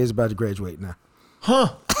AJ is about to graduate now.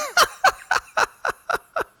 Huh.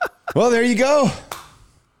 Well, there you go.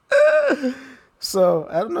 So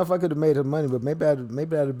I don't know if I could have made her money, but maybe I'd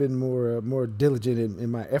have been more diligent in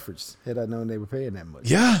my efforts had I known they were paying that much.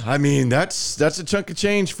 Yeah, I mean that's a chunk of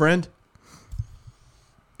change, friend.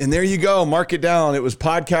 And there you go. Mark it down. It was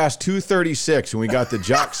podcast 236 when we got the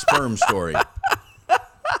Jock sperm story.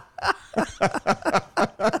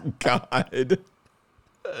 God.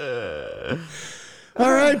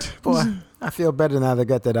 All right. Boy, I feel better now that I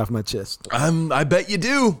got that off my chest. I bet you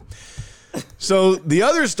do. So the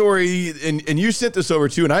other story, and you sent this over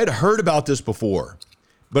too, and I had heard about this before,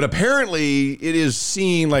 but apparently it is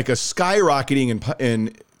seen like a skyrocketing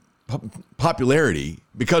in popularity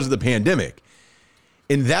because of the pandemic.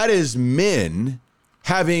 And that is men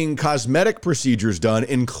having cosmetic procedures done,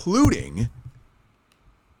 including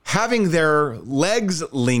having their legs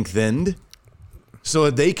lengthened so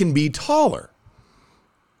that they can be taller.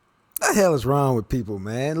 What the hell is wrong with people,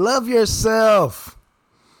 man? Love yourself.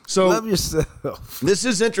 So love yourself. This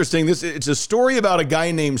is interesting. It's a story about a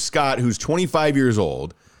guy named Scott who's 25 years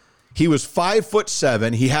old. He was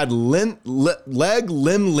 5'7". He had leg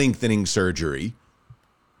limb lengthening surgery.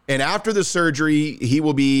 And after the surgery, he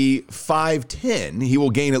will be 5'10". He will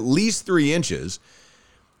gain at least 3 inches.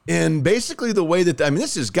 And basically the way that,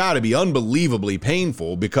 this has got to be unbelievably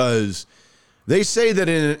painful because they say that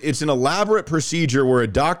it's an elaborate procedure where a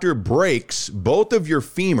doctor breaks both of your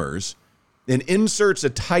femurs and inserts a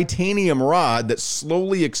titanium rod that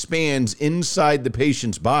slowly expands inside the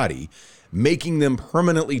patient's body, making them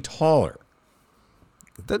permanently taller.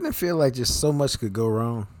 Doesn't it feel like just so much could go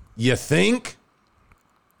wrong? You think?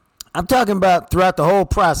 I'm talking about throughout the whole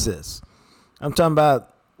process. I'm talking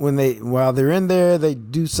about while they're in there, they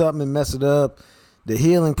do something and mess it up. The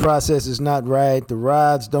healing process is not right. The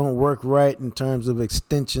rods don't work right in terms of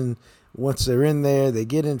extension. Once they're in there, they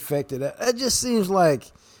get infected. It just seems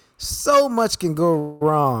like so much can go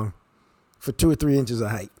wrong for 2 or 3 inches of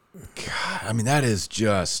height. God, that is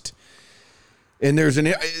just... And there's an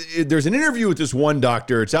interview with this one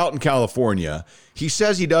doctor. It's out in California. He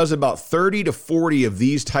says he does about 30 to 40 of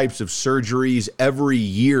these types of surgeries every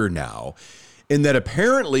year now. And that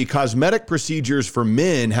apparently cosmetic procedures for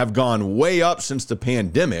men have gone way up since the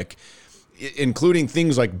pandemic, including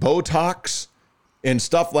things like Botox and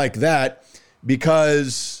stuff like that,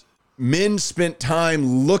 because men spent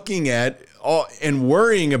time looking at and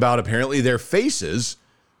worrying about apparently their faces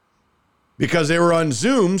because they were on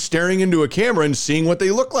Zoom staring into a camera and seeing what they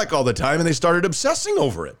look like all the time, and they started obsessing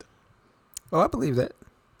over it. Oh, I believe that.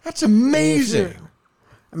 That's amazing.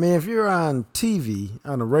 If you're on TV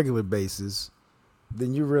on a regular basis,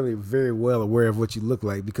 then you're really very well aware of what you look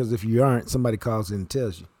like, because if you aren't, somebody calls in and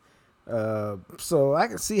tells you. So I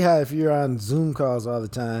can see how if you're on Zoom calls all the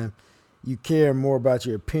time, you care more about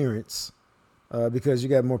your appearance because you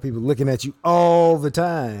got more people looking at you all the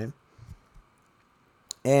time.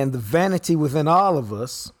 And the vanity within all of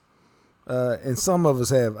us, and some of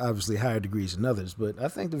us have obviously higher degrees than others, but I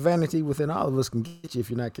think the vanity within all of us can get you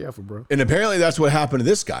if you're not careful, bro. And apparently that's what happened to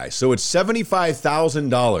this guy. So it's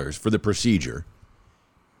 $75,000 for the procedure.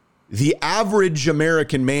 The average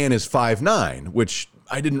American man is 5'9", which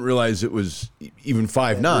I didn't realize it was even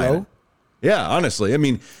 5'9". Low? Yeah,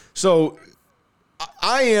 honestly. So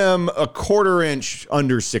I am a quarter inch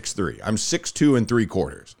under 6'3". I'm 6'2" and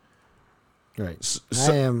 3/4. Right.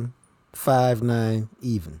 So, I am 5'9"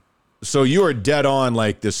 even. So you are dead on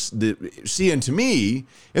like this. See, and to me,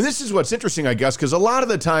 and this is what's interesting, I guess, because a lot of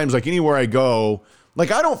the times, like anywhere I go,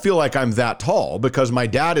 like I don't feel like I'm that tall because my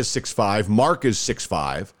dad is 6'5", Mark is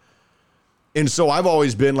 6'5". And so I've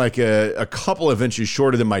always been like a couple of inches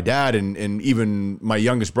shorter than my dad, and even my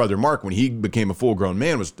youngest brother, Mark, when he became a full-grown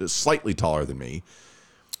man, was slightly taller than me.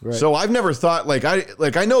 Right. So I've never thought,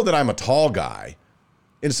 I know that I'm a tall guy.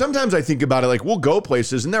 And sometimes I think about it, like we'll go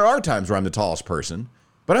places, and there are times where I'm the tallest person.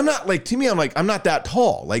 But I'm not, to me, I'm not that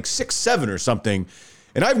tall, like 6'7" or something.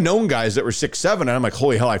 And I've known guys that were 6'7", and I'm like,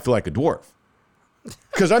 holy hell, I feel like a dwarf.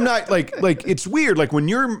 Because I'm not, like it's weird. Like when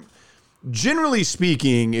you're... Generally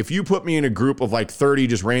speaking, if you put me in a group of like 30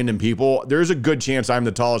 just random people, there's a good chance I'm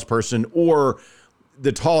the tallest person, or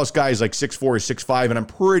the tallest guy is like 6'4" or 6'5",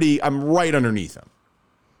 and I'm right underneath him.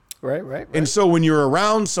 Right. And so when you're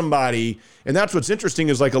around somebody, and that's what's interesting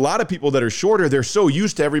is like a lot of people that are shorter, they're so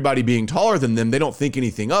used to everybody being taller than them, they don't think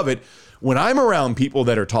anything of it. When I'm around people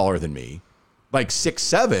that are taller than me, like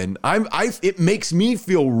 6'7", it makes me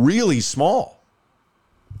feel really small.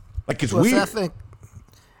 Like it's weird.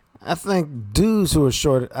 I think dudes who are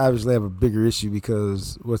short obviously have a bigger issue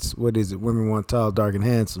because what is it? Women want tall, dark, and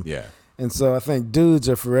handsome. Yeah. And so I think dudes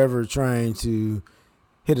are forever trying to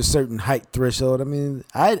hit a certain height threshold.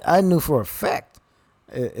 I knew for a fact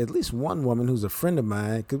at least one woman who's a friend of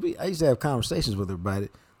mine, because I used to have conversations with her about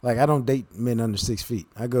it. Like, I don't date men under 6 feet.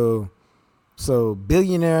 I go, so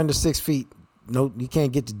billionaire under 6 feet, no, you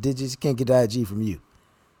can't get the digits, you can't get the IG from you.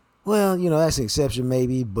 Well, that's an exception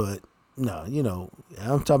maybe, but no,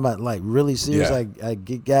 I'm talking about like really serious. Yeah. I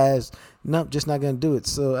get guys, nope, just not going to do it.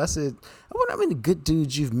 So I said, I wonder how many good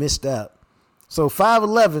dudes you've missed out. So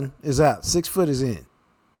 5'11" is out, 6 foot is in.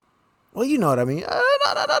 Well, you know what I mean.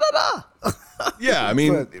 Yeah, I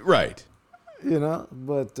mean, right.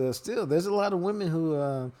 But still, there's a lot of women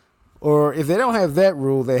who, or if they don't have that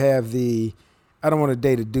rule, they have I don't want to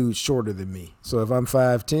date a dude shorter than me. So if I'm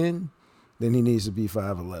 5'10", then he needs to be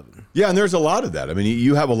 5'11". Yeah, and there's a lot of that. I mean,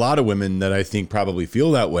 you have a lot of women that I think probably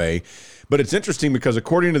feel that way. But it's interesting because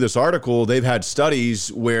according to this article, they've had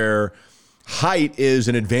studies where height is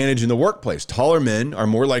an advantage in the workplace. Taller men are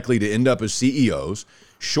more likely to end up as CEOs.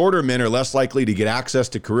 Shorter men are less likely to get access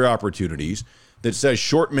to career opportunities. That says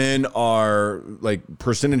short men are like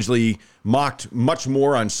percentually mocked much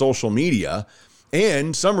more on social media.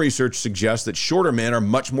 And some research suggests that shorter men are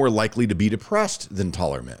much more likely to be depressed than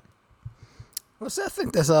taller men. Well, see, I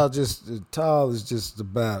think that's all just, tall is just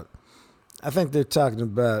about, I think they're talking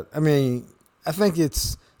about, I think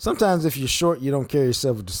it's, sometimes if you're short, you don't carry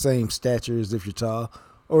yourself with the same stature as if you're tall.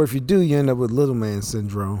 Or if you do, you end up with little man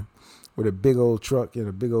syndrome with a big old truck and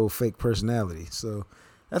a big old fake personality. So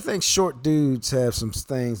I think short dudes have some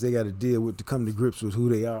things they got to deal with to come to grips with who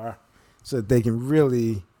they are so that they can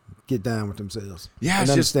really get down with themselves. Yeah, and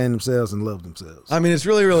understand themselves and love themselves. I mean, it's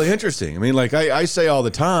really, really interesting. I mean, like I say all the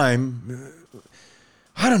time,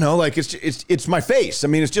 I don't know, like it's my face. I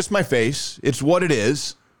mean, it's just my face. It's what it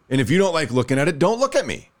is. And if you don't like looking at it, don't look at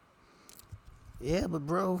me. Yeah, but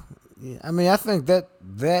bro, I think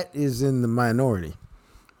that is in the minority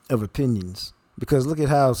of opinions, because look at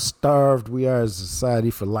how starved we are as a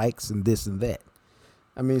society for likes and this and that.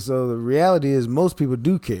 So the reality is most people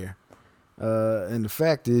do care. And the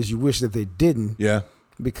fact is you wish that they didn't. Yeah.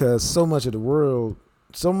 Because so much of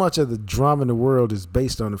the drama in the world is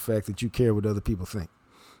based on the fact that you care what other people think.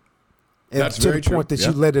 And that's to very the point true. that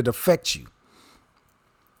you let it affect you.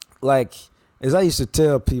 Like, as I used to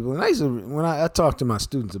tell people, and when I talk to my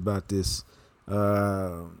students about this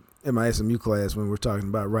in my SMU class when we're talking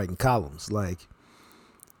about writing columns, like,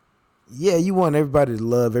 yeah, you want everybody to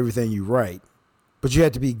love everything you write, but you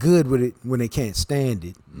have to be good with it when they can't stand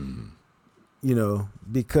it.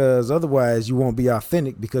 Because otherwise you won't be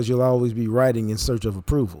authentic, because you'll always be writing in search of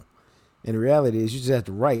approval. And the reality is you just have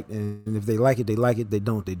to write, and if they like it, they like it. They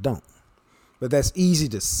don't, they don't. But that's easy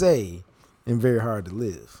to say and very hard to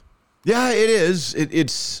live. Yeah, it is.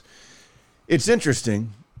 It's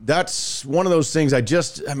interesting. That's one of those things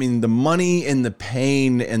the money and the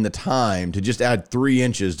pain and the time to just add 3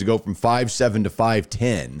 inches to go from 5'7" to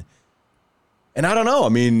 5'10". And I don't know.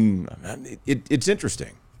 It's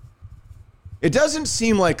interesting. It doesn't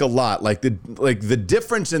seem like a lot. Like the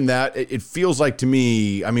difference in that, it feels like to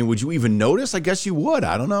me, would you even notice? I guess you would.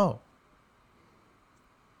 I don't know.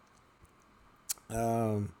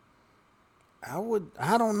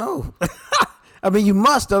 I don't know. You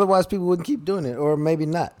must, otherwise people wouldn't keep doing it, or maybe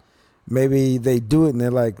not. Maybe they do it and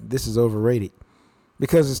they're like, this is overrated.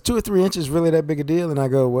 Because it's 2 or 3 inches really that big a deal? And I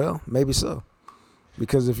go, well, maybe so.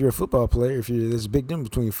 Because if you're a football player, there's a big difference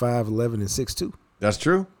between 5'11" and 6'2". That's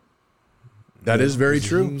true. That is very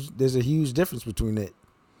true. There's a huge difference between that.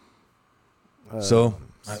 So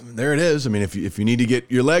there it is. If you need to get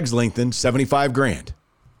your legs lengthened, $75,000.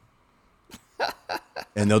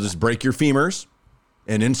 And they'll just break your femurs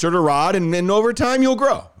and insert a rod, and over time you'll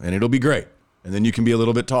grow and it'll be great. And then you can be a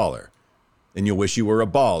little bit taller and you'll wish you were a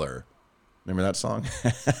baller. Remember that song?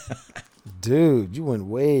 Dude, you went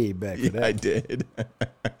way back to that. I did.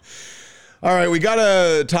 All right, we got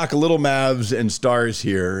to talk a little Mavs and Stars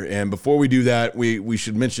here. And before we do that, we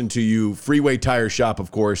should mention to you Freeway Tire Shop,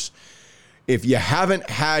 of course. If you haven't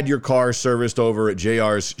had your car serviced over at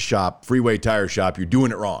JR's shop, Freeway Tire Shop, you're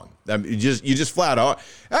doing it wrong. You just flat out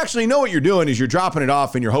actually know what you're doing is you're dropping it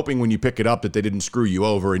off and you're hoping when you pick it up that they didn't screw you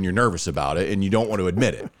over, and you're nervous about it and you don't want to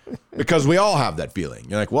admit it, because we all have that feeling.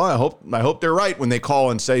 You're like, well, I hope they're right when they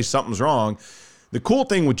call and say something's wrong. The cool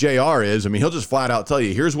thing with JR is, he'll just flat out tell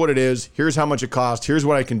you, here's what it is, here's how much it costs, here's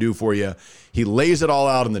what I can do for you. He lays it all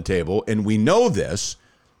out on the table, and we know this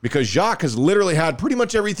because Jacques has literally had pretty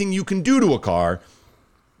much everything you can do to a car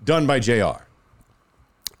done by JR.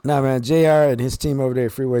 Nah, man, JR and his team over there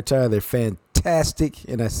at Freeway Tire, they're fantastic,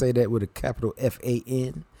 and I say that with a capital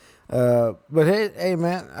F-A-N. But hey,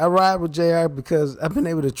 man, I ride with JR because I've been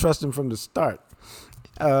able to trust him from the start.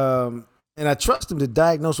 And I trust him to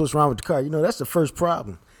diagnose what's wrong with the car. That's the first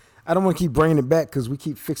problem. I don't want to keep bringing it back because we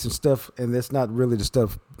keep fixing stuff, and that's not really the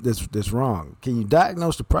stuff that's wrong. Can you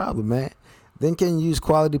diagnose the problem, man? Then can you use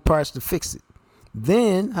quality parts to fix it?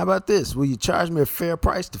 Then, how about this? Will you charge me a fair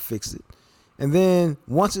price to fix it? And then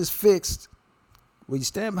once it's fixed, will you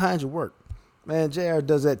stand behind your work? Man, JR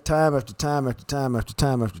does that time after time after time after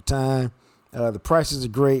time after time. The prices are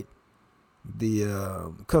great.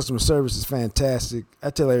 The customer service is fantastic.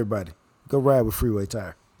 I tell everybody, go ride with Freeway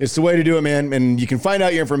Tire. It's the way to do it, man. And you can find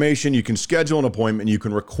out your information. You can schedule an appointment. You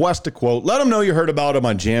can request a quote. Let him know you heard about him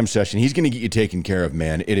on Jam Session. He's going to get you taken care of,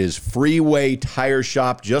 man. It is Freeway Tire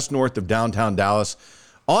Shop just north of downtown Dallas.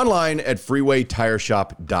 Online at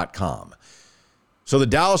freewaytireshop.com. So the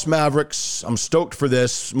Dallas Mavericks, I'm stoked for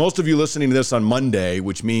this. Most of you listening to this on Monday,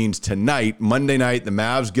 which means tonight, Monday night, the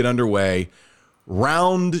Mavs get underway.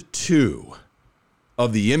 Round 2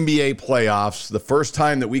 of the NBA playoffs. The first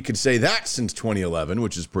time that we could say that since 2011,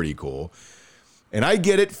 which is pretty cool. And I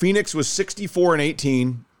get it. Phoenix was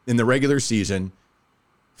 64-18 in the regular season.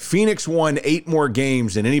 Phoenix won 8 more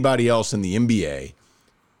games than anybody else in the NBA.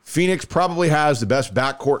 Phoenix probably has the best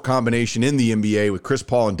backcourt combination in the NBA with Chris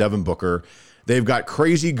Paul and Devin Booker. They've got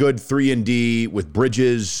crazy good 3-and-D with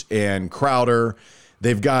Bridges and Crowder.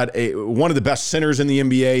 They've got one of the best centers in the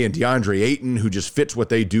NBA and DeAndre Ayton, who just fits what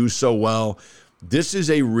they do so well. This is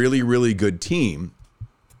a really, really good team.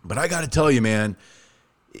 But I got to tell you, man,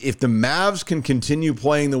 if the Mavs can continue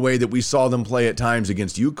playing the way that we saw them play at times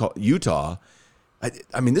against Utah,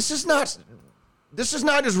 I mean, this is not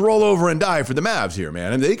just roll over and die for the Mavs here,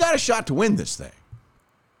 man. And they got a shot to win this thing.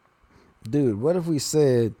 Dude, what if we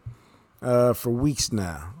said for weeks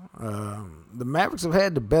now, the Mavericks have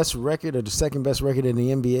had the best record or the second best record in the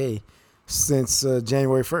NBA since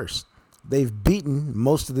January 1st. They've beaten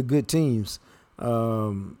most of the good teams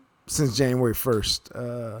since January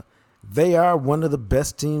 1st. They are one of the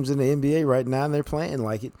best teams in the NBA right now, and they're playing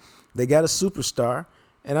like it. They got a superstar,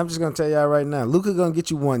 and I'm just going to tell y'all right now, Luka going to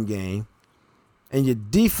get you one game, and your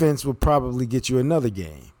defense will probably get you another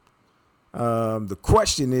game. The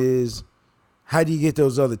question is, how do you get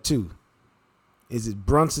those other two? Is it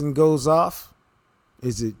Brunson goes off?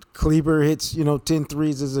 Is it Kleber hits, 10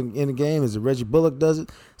 threes in a game? Is it Reggie Bullock does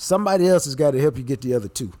it? Somebody else has got to help you get the other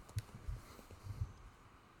two.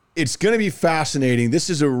 It's going to be fascinating. This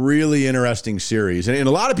is a really interesting series. And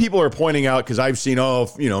a lot of people are pointing out, because I've seen,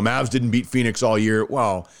 Mavs didn't beat Phoenix all year.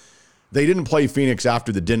 Well, they didn't play Phoenix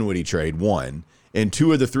after the Dinwiddie trade, one. And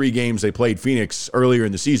 2 of the 3 games they played Phoenix earlier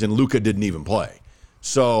in the season, Luka didn't even play.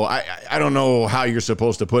 So I don't know how you're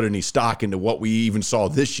supposed to put any stock into what we even saw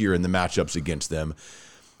this year in the matchups against them.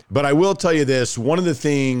 But I will tell you this. One of the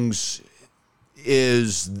things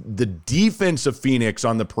is the defense of Phoenix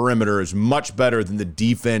on the perimeter is much better than the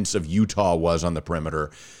defense of Utah was on the perimeter.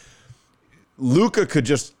 Luka could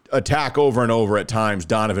just attack over and over at times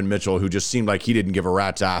Donovan Mitchell, who just seemed like he didn't give a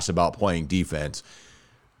rat's ass about playing defense.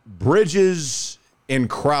 Bridges and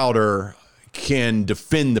Crowder can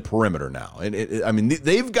defend the perimeter now. And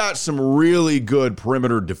they've got some really good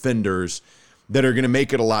perimeter defenders that are going to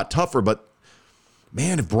make it a lot tougher. But,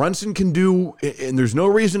 man, if Brunson can do, and there's no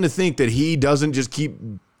reason to think that he doesn't just keep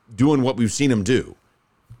doing what we've seen him do.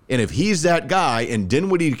 And if he's that guy, and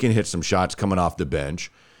Dinwiddie can hit some shots coming off the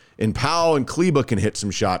bench, and Powell and Kleber can hit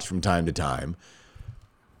some shots from time to time,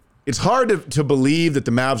 it's hard to believe that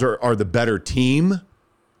the Mavs are the better team.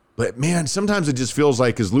 But, man, sometimes it just feels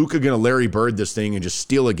like, is Luka going to Larry Bird this thing and just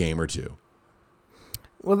steal a game or two?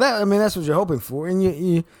 Well, that's what you're hoping for.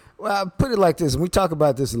 And I put it like this, and we talk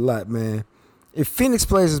about this a lot, man. If Phoenix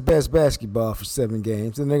plays its best basketball for 7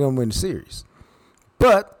 games, then they're going to win the series.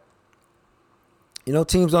 But,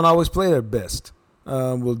 teams don't always play their best.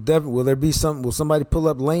 Will somebody pull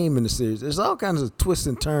up lame in the series? There's all kinds of twists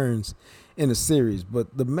and turns in the series.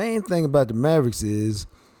 But the main thing about the Mavericks is,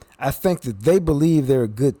 I think that they believe they're a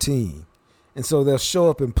good team, and so they'll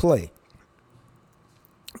show up and play.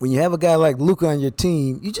 When you have a guy like Luka on your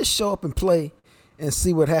team, you just show up and play and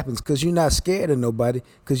see what happens, because you're not scared of nobody,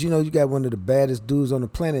 because you got one of the baddest dudes on the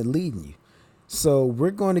planet leading you. So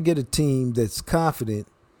we're going to get a team that's confident,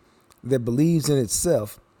 that believes in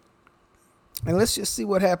itself, and let's just see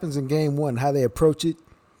what happens in game 1, how they approach it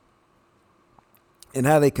and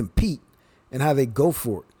how they compete and how they go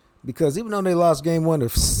for it. Because even though they lost game 1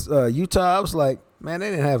 of Utah, I was like, man,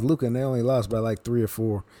 they didn't have Luka, and they only lost by like 3 or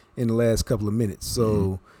 4 in the last couple of minutes.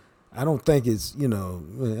 So I don't think it's, it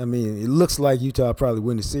looks like Utah probably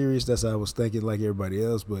win the series. That's how I was thinking, like everybody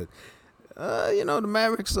else. But, the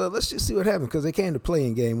Mavericks, let's just see what happens, because they came to play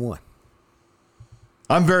in game 1.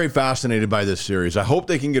 I'm very fascinated by this series. I hope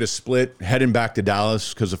they can get a split heading back to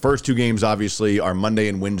Dallas, because the first 2 games obviously are Monday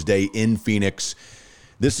and Wednesday in Phoenix.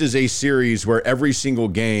 This is a series where every single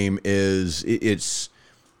game it's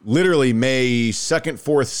literally May 2nd,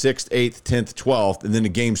 4th, 6th, 8th, 10th, 12th, and then the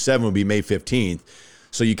game 7 will be May 15th.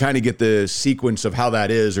 So you kind of get the sequence of how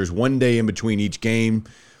that is. There's one day in between each game.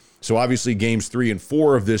 So obviously games 3 and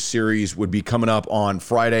 4 of this series would be coming up on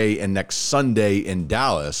Friday and next Sunday in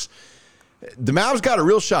Dallas. The Mavs got a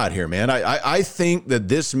real shot here, man. I think that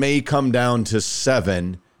this may come down to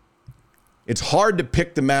 7. It's hard to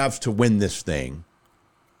pick the Mavs to win this thing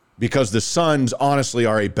because the Suns honestly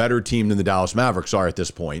are a better team than the Dallas Mavericks are at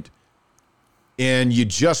this point. And you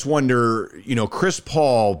just wonder, Chris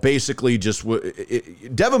Paul basically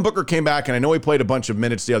Devin Booker came back, and I know he played a bunch of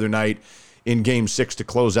minutes the other night in Game 6 to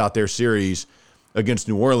close out their series against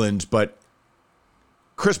New Orleans, but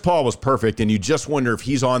Chris Paul was perfect, and you just wonder if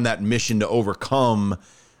he's on that mission to overcome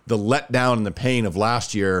the letdown and the pain of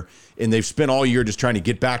last year, and they've spent all year just trying to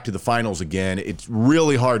get back to the finals again. It's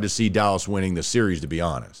really hard to see Dallas winning the series, to be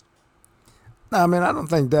honest. No, I mean, I don't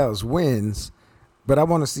think Dallas wins, but I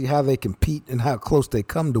want to see how they compete and how close they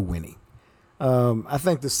come to winning. I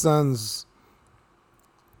think the Suns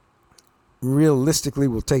realistically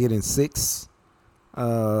will take it in 6,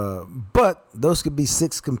 but those could be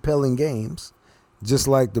 6 compelling games, just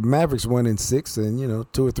like the Mavericks won in 6, and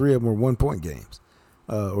 2 or 3 of them were 1-point games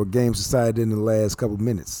or games decided in the last couple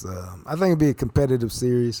minutes. I think it'll be a competitive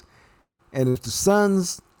series, and if the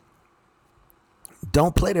Suns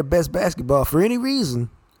don't play their best basketball for any reason,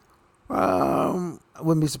 I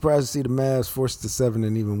wouldn't be surprised to see the Mavs forced to 7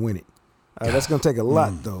 and even win it. That's going to take a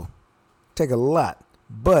lot, though. Take a lot.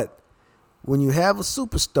 But when you have a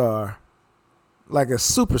superstar, like a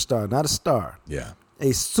superstar, not a star, a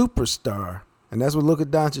superstar, and that's what Luka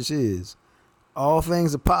Doncic is, all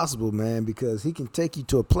things are possible, man, because he can take you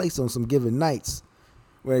to a place on some given nights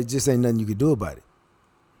where it just ain't nothing you can do about it.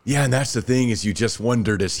 Yeah, and that's the thing is you just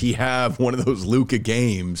wonder, does he have one of those Luka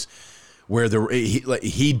games where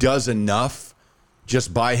he does enough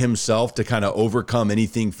just by himself to kind of overcome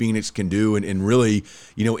anything Phoenix can do and really,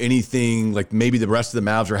 anything like maybe the rest of the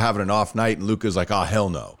Mavs are having an off night and Luka's like, oh, hell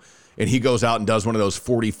no. And he goes out and does one of those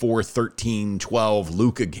 44, 13, 12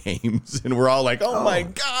 Luka games. And we're all like, oh my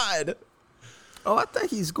God. Oh, I think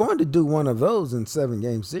he's going to do one of those in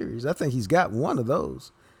 7-game series. I think he's got one of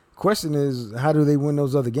those. Question is, how do they win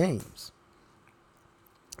those other games?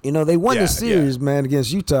 They won the series, man,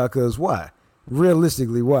 against Utah because why?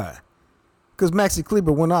 Realistically, why? Because Maxi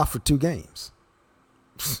Kleber went off for 2 games.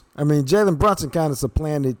 I mean, Jalen Brunson kind of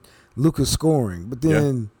supplanted Luka's scoring, but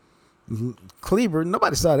then Kleber,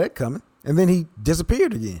 nobody saw that coming, and then he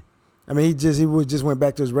disappeared again. I mean, he just went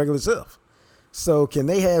back to his regular self. So can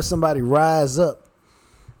they have somebody rise up,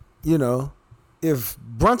 if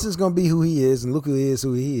Brunson's going to be who he is and Luka is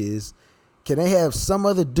who he is, can they have some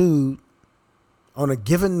other dude on a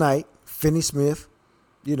given night, Finney Smith,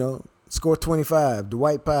 score 25,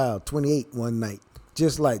 Dwight Powell, 28 one night.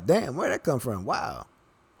 Just like, damn, where'd that come from? Wow.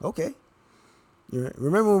 Okay.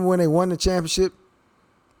 Remember when they won the championship?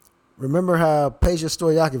 Remember how Peja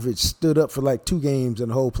Stojakovic stood up for like 2 games in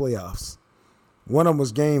the whole playoffs? One of them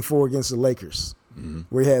was game 4 against the Lakers,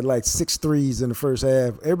 where he had like 6 threes in the first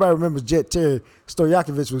half. Everybody remembers Jet Terry.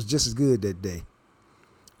 Stojakovic was just as good that day.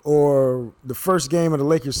 Or the first game of the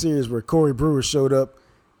Lakers series where Corey Brewer showed up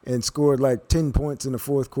and scored like 10 points in the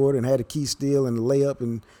fourth quarter and had a key steal and a layup.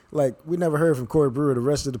 And like, we never heard from Corey Brewer the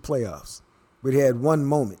rest of the playoffs. But he had one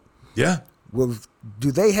moment. Yeah. Well,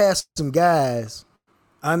 do they have some guys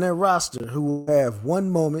on their roster who will have one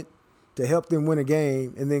moment to help them win a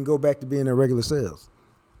game and then go back to being their regular selves?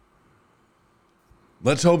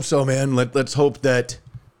 Let's hope so, man. Let's hope that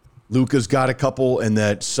Luka's got a couple and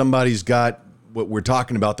that somebody's got what we're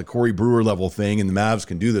talking about, the Corey Brewer level thing, and the Mavs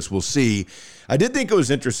can do this. We'll see. I did think it was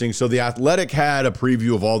interesting. So The Athletic had a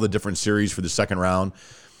preview of all the different series for the second round,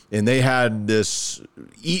 and they had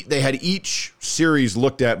each series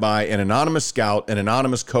looked at by an anonymous scout, an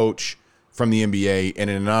anonymous coach from the NBA, and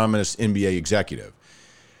an anonymous NBA executive.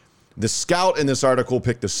 The scout in this article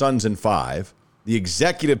picked the Suns in 5. The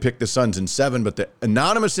executive picked the Suns in 7, but the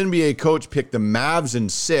anonymous NBA coach picked the Mavs in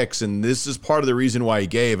 6, and this is part of the reason why he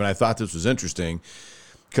gave, and I thought this was interesting,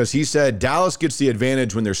 because he said Dallas gets the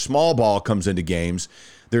advantage when their small ball comes into games.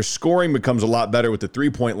 Their scoring becomes a lot better with the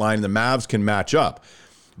three-point line, and the Mavs can match up.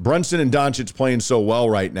 Brunson and Doncic playing so well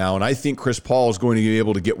right now, and I think Chris Paul is going to be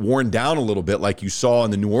able to get worn down a little bit like you saw in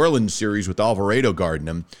the New Orleans series with Alvarado guarding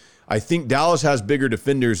him. I think Dallas has bigger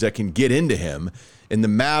defenders that can get into him, and the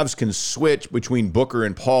Mavs can switch between Booker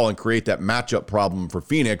and Paul and create that matchup problem for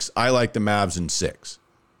Phoenix. I like the Mavs in 6.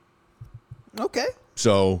 Okay.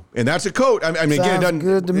 So, and that's a coach. I mean, again, it doesn't,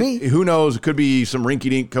 good to me. Who knows? It could be some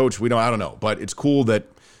rinky-dink coach. I don't know. But it's cool that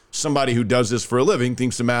somebody who does this for a living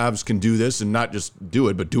thinks the Mavs can do this and not just do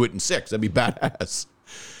it, but do it in 6. That'd be badass.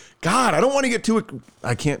 God, I don't want to get too.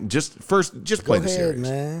 I can't just play the series,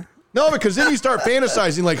 man. No, because then you start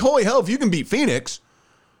fantasizing like, holy hell, if you can beat Phoenix,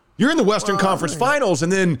 you're in the Western Conference Finals,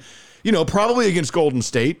 and then probably against Golden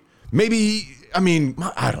State. Maybe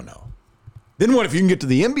I don't know. Then what if you can get to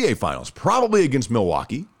the NBA Finals? Probably against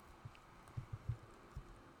Milwaukee.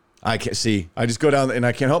 I can't see. I just go down and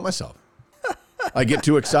I can't help myself. I get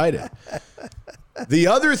too excited. The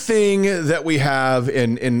other thing that we have,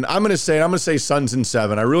 and I'm going to say Suns in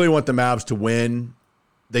 7. I really want the Mavs to win.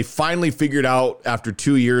 They finally figured out after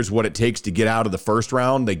 2 years what it takes to get out of the first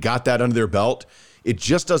round. They got that under their belt. It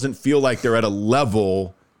just doesn't feel like they're at a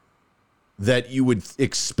level that you would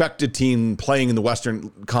expect a team playing in the Western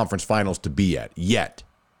Conference Finals to be at yet.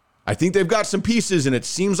 I think they've got some pieces, and it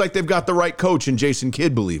seems like they've got the right coach in Jason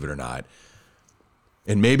Kidd, believe it or not.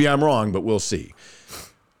 And maybe I'm wrong, but we'll see.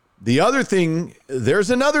 The other thing, there's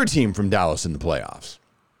another team from Dallas in the playoffs.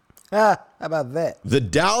 How about that? The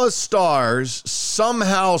Dallas Stars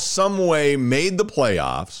somehow, some way made the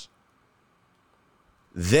playoffs.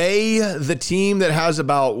 The team that has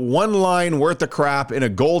about one line worth of crap in a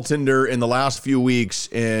goaltender in the last few weeks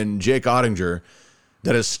in Jake Ottinger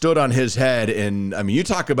that has stood on his head. And, you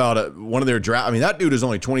talk about one of their draft. That dude is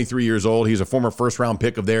only 23 years old. He's a former first-round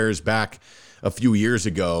pick of theirs back a few years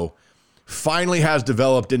ago. Finally has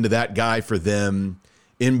developed into that guy for them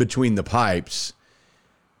in between the pipes.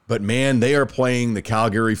 But, man, they are playing the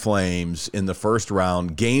Calgary Flames in the first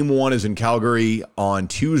round. Game 1 is in Calgary on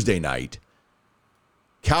Tuesday night.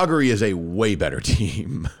 Calgary is a way better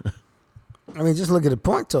team. Just look at the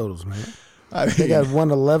point totals, man. They got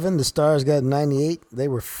 111. The Stars got 98. They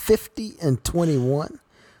were 50-21.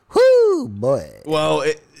 Whoo, boy. Well,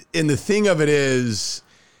 and the thing of it is,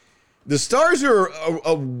 the Stars are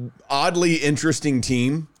a oddly interesting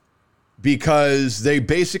team because they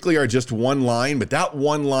basically are just one line, but that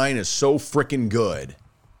one line is so freaking good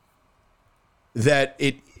that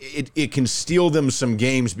it can steal them some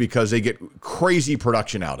games because they get crazy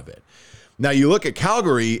production out of it. Now you look at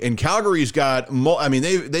Calgary, and Calgary's got,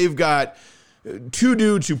 they've got 2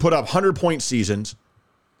 dudes who put up 100-point seasons.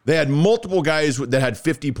 They had multiple guys that had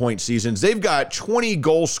 50-point seasons. They've got 20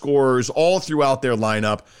 goal scorers all throughout their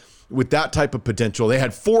lineup with that type of potential. They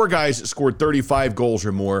had 4 guys that scored 35 goals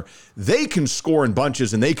or more. They can score in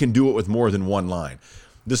bunches, and they can do it with more than one line.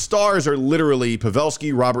 The Stars are literally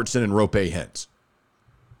Pavelski, Robertson, and Roope Hintz.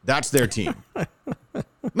 That's their team.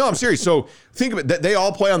 No, I'm serious. So think of it. They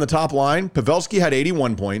all play on the top line. Pavelski had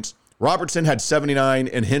 81 points. Robertson had 79,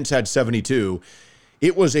 and Hintz had 72.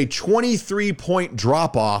 It was a 23-point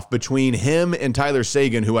drop-off between him and Tyler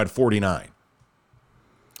Seguin, who had 49.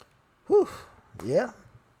 Whew. Yeah.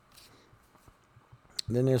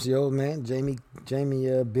 Then there's the old man, Jamie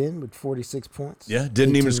Benn with 46 points. Yeah,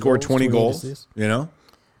 didn't even score 20 goals. Yeah.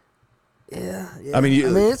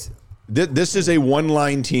 This is a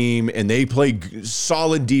one-line team, and they play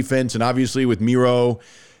solid defense. And obviously with Miro,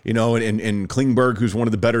 and Klingberg, who's one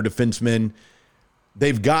of the better defensemen,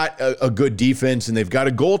 they've got a good defense, and they've got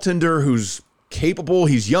a goaltender who's capable.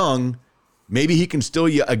 He's young. Maybe he can steal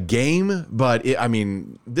you a game, but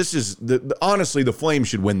this is honestly, the Flames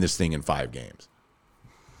should win this thing in 5 games.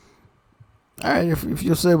 All right, if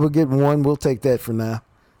you'll say we'll get 1, we'll take that for now.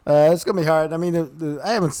 It's gonna be hard.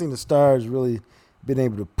 I haven't seen the Stars really been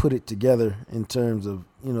able to put it together in terms of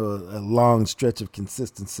a long stretch of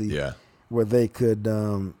consistency. Yeah. Where they could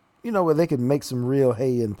make some real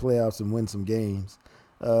hay in playoffs and win some games.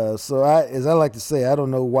 So as I like to say, I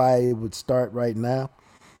don't know why it would start right now.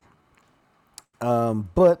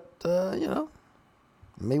 But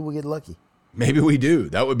maybe we'll get lucky. Maybe we do.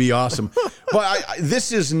 That would be awesome. But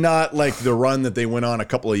this is not like the run that they went on a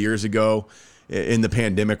couple of years ago in the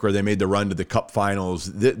pandemic where they made the run to the Cup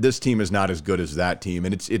Finals. This team is not as good as that team.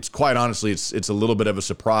 And it's quite honestly, it's a little bit of a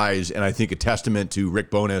surprise, and I think a testament to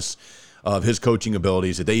Rick Bowness of his coaching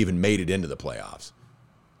abilities that they even made it into the playoffs.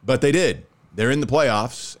 But they did. They're in the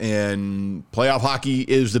playoffs, and playoff hockey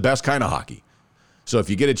is the best kind of hockey. So if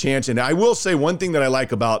you get a chance, and I will say one thing that I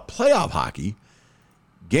like about playoff hockey,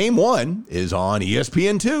 Game 1 is on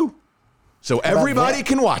ESPN2. So everybody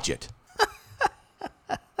can watch it.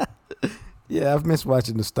 Yeah, I've missed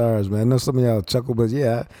watching the Stars, man. I know some of y'all chuckle, but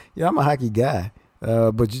yeah, I'm a hockey guy.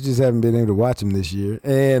 But you just haven't been able to watch them this year.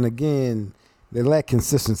 And again, they lack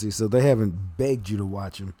consistency, so they haven't begged you to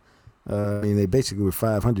watch them. They basically were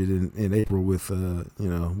 500 in April with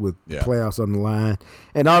playoffs on the line.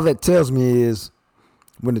 And all that tells me is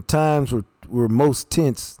when the times were most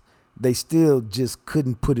tense, they still just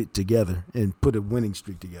couldn't put it together and put a winning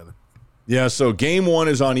streak together. Yeah, so game 1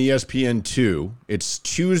 is on ESPN2. It's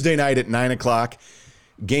Tuesday night at 9 o'clock.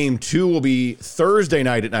 Game 2 will be Thursday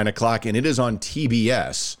night at 9 o'clock, and it is on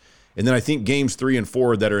TBS. And then I think games 3 and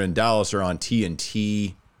 4 that are in Dallas are on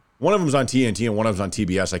TNT. One of them's on TNT and one of them's on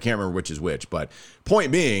TBS. I can't remember which is which. But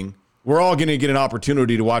point being, we're all going to get an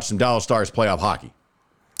opportunity to watch some Dallas Stars playoff hockey.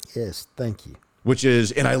 Yes, thank you. Which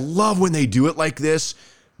is, and I love when they do it like this.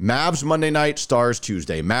 Mavs Monday night, Stars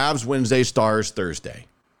Tuesday. Mavs Wednesday, Stars Thursday.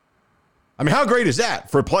 I mean, how great is that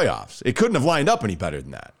for playoffs? It couldn't have lined up any better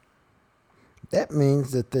than that. That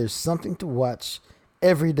means that there's something to watch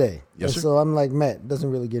every day. Yes, sir. So I'm like, Matt, it doesn't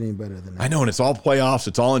really get any better than that. I know, and it's all playoffs.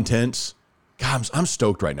 It's all intense. God, I'm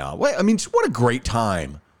stoked right now. I mean, what a great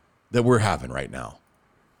time that we're having right now.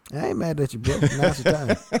 I ain't mad at you, bro. Now's the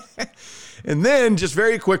time. And then, just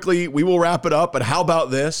very quickly, we will wrap it up. But how about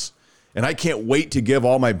this? And I can't wait to give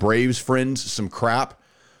all my Braves friends some crap.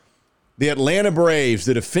 The Atlanta Braves,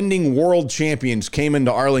 the defending world champions, came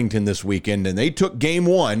into Arlington this weekend, and they took game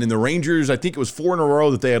 1. And the Rangers, I think it was 4 in a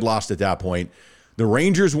row that they had lost at that point. The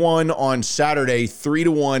Rangers won on Saturday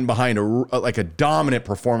 3-1 behind a dominant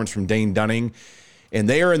performance from Dane Dunning. And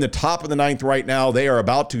they are in the top of the 9th right now. They are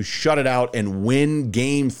about to shut it out and win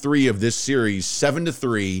game 3 of this series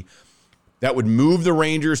 7-3. That would move the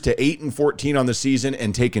Rangers to 8-14 on the season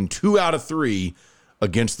and taking 2 out of 3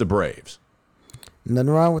 against the Braves.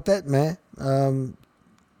 Nothing wrong with that, man.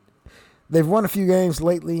 They've won a few games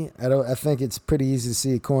lately. I think it's pretty easy to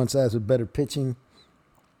see it coincides with better pitching.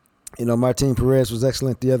 You know, Martin Perez was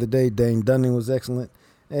excellent the other day. Dane Dunning was excellent.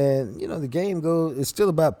 And, you know, the game it's still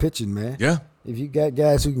about pitching, man. Yeah. If you got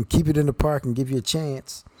guys who can keep it in the park and give you a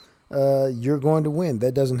chance, you're going to win.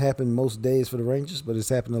 That doesn't happen most days for the Rangers, but it's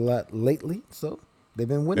happened a lot lately. So they've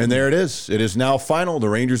been winning. And there it is. It is now final. The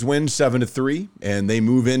Rangers win 7-3, and they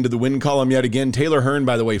move into the win column yet again. Taylor Hearn,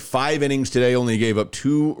 by the way, 5 innings today, only gave up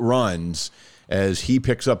 2 runs as he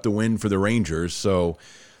picks up the win for the Rangers. So,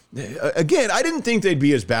 again, I didn't think they'd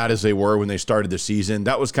be as bad as they were when they started the season.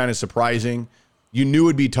 That was kind of surprising. You knew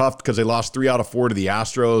it'd be tough because they lost 3 out of 4 to the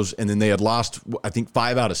Astros, and then they had lost, I think,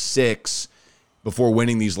 5 out of 6 before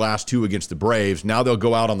winning these last 2 against the Braves. Now they'll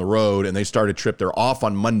go out on the road, and they start a trip. They're off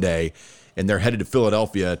on Monday, and they're headed to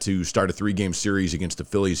Philadelphia to start a 3-game series against the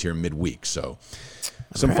Phillies here midweek. So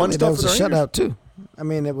some fun stuff. That was a shutout, too. I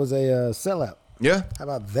mean, it was a sellout. Yeah. How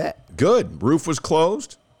about that? Good. Roof was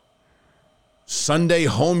closed. Sunday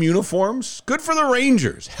home uniforms. Good for the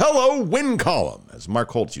Rangers. Hello, win column, as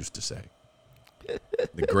Mark Holtz used to say.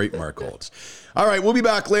 The great Mark Holtz. All right, we'll be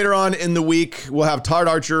back later on in the week. We'll have Todd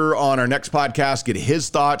Archer on our next podcast, get his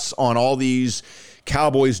thoughts on all these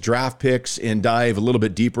Cowboys draft picks and dive a little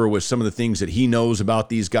bit deeper with some of the things that he knows about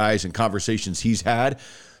these guys and conversations he's had.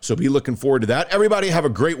 So be looking forward to that. Everybody have a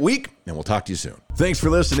great week, and we'll talk to you soon. Thanks for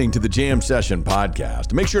listening to the Jam Session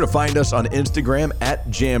Podcast. Make sure to find us on Instagram at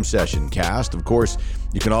Jam Session Cast. Of course,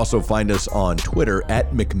 you can also find us on Twitter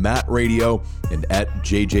at McMatt Radio and at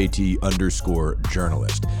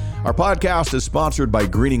JJT_journalist. Our podcast is sponsored by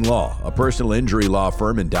Greening Law, a personal injury law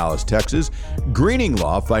firm in Dallas, Texas. Greening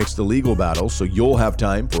Law fights the legal battle so you'll have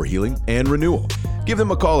time for healing and renewal. Give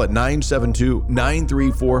them a call at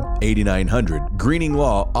 972-934-8900. Greening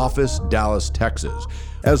Law Office, Dallas, Texas.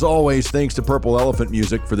 As always, thanks to Purple Elephant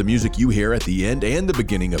Music for the music you hear at the end and the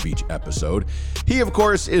beginning of each episode. He, of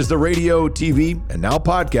course, is the radio, TV, and now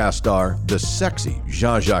podcast star, the sexy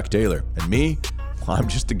Jean-Jacques Taylor. And me, I'm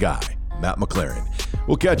just a guy, Matt McLaren.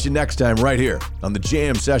 We'll catch you next time right here on the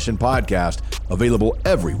Jam Session Podcast, available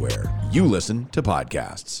everywhere you listen to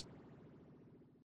podcasts.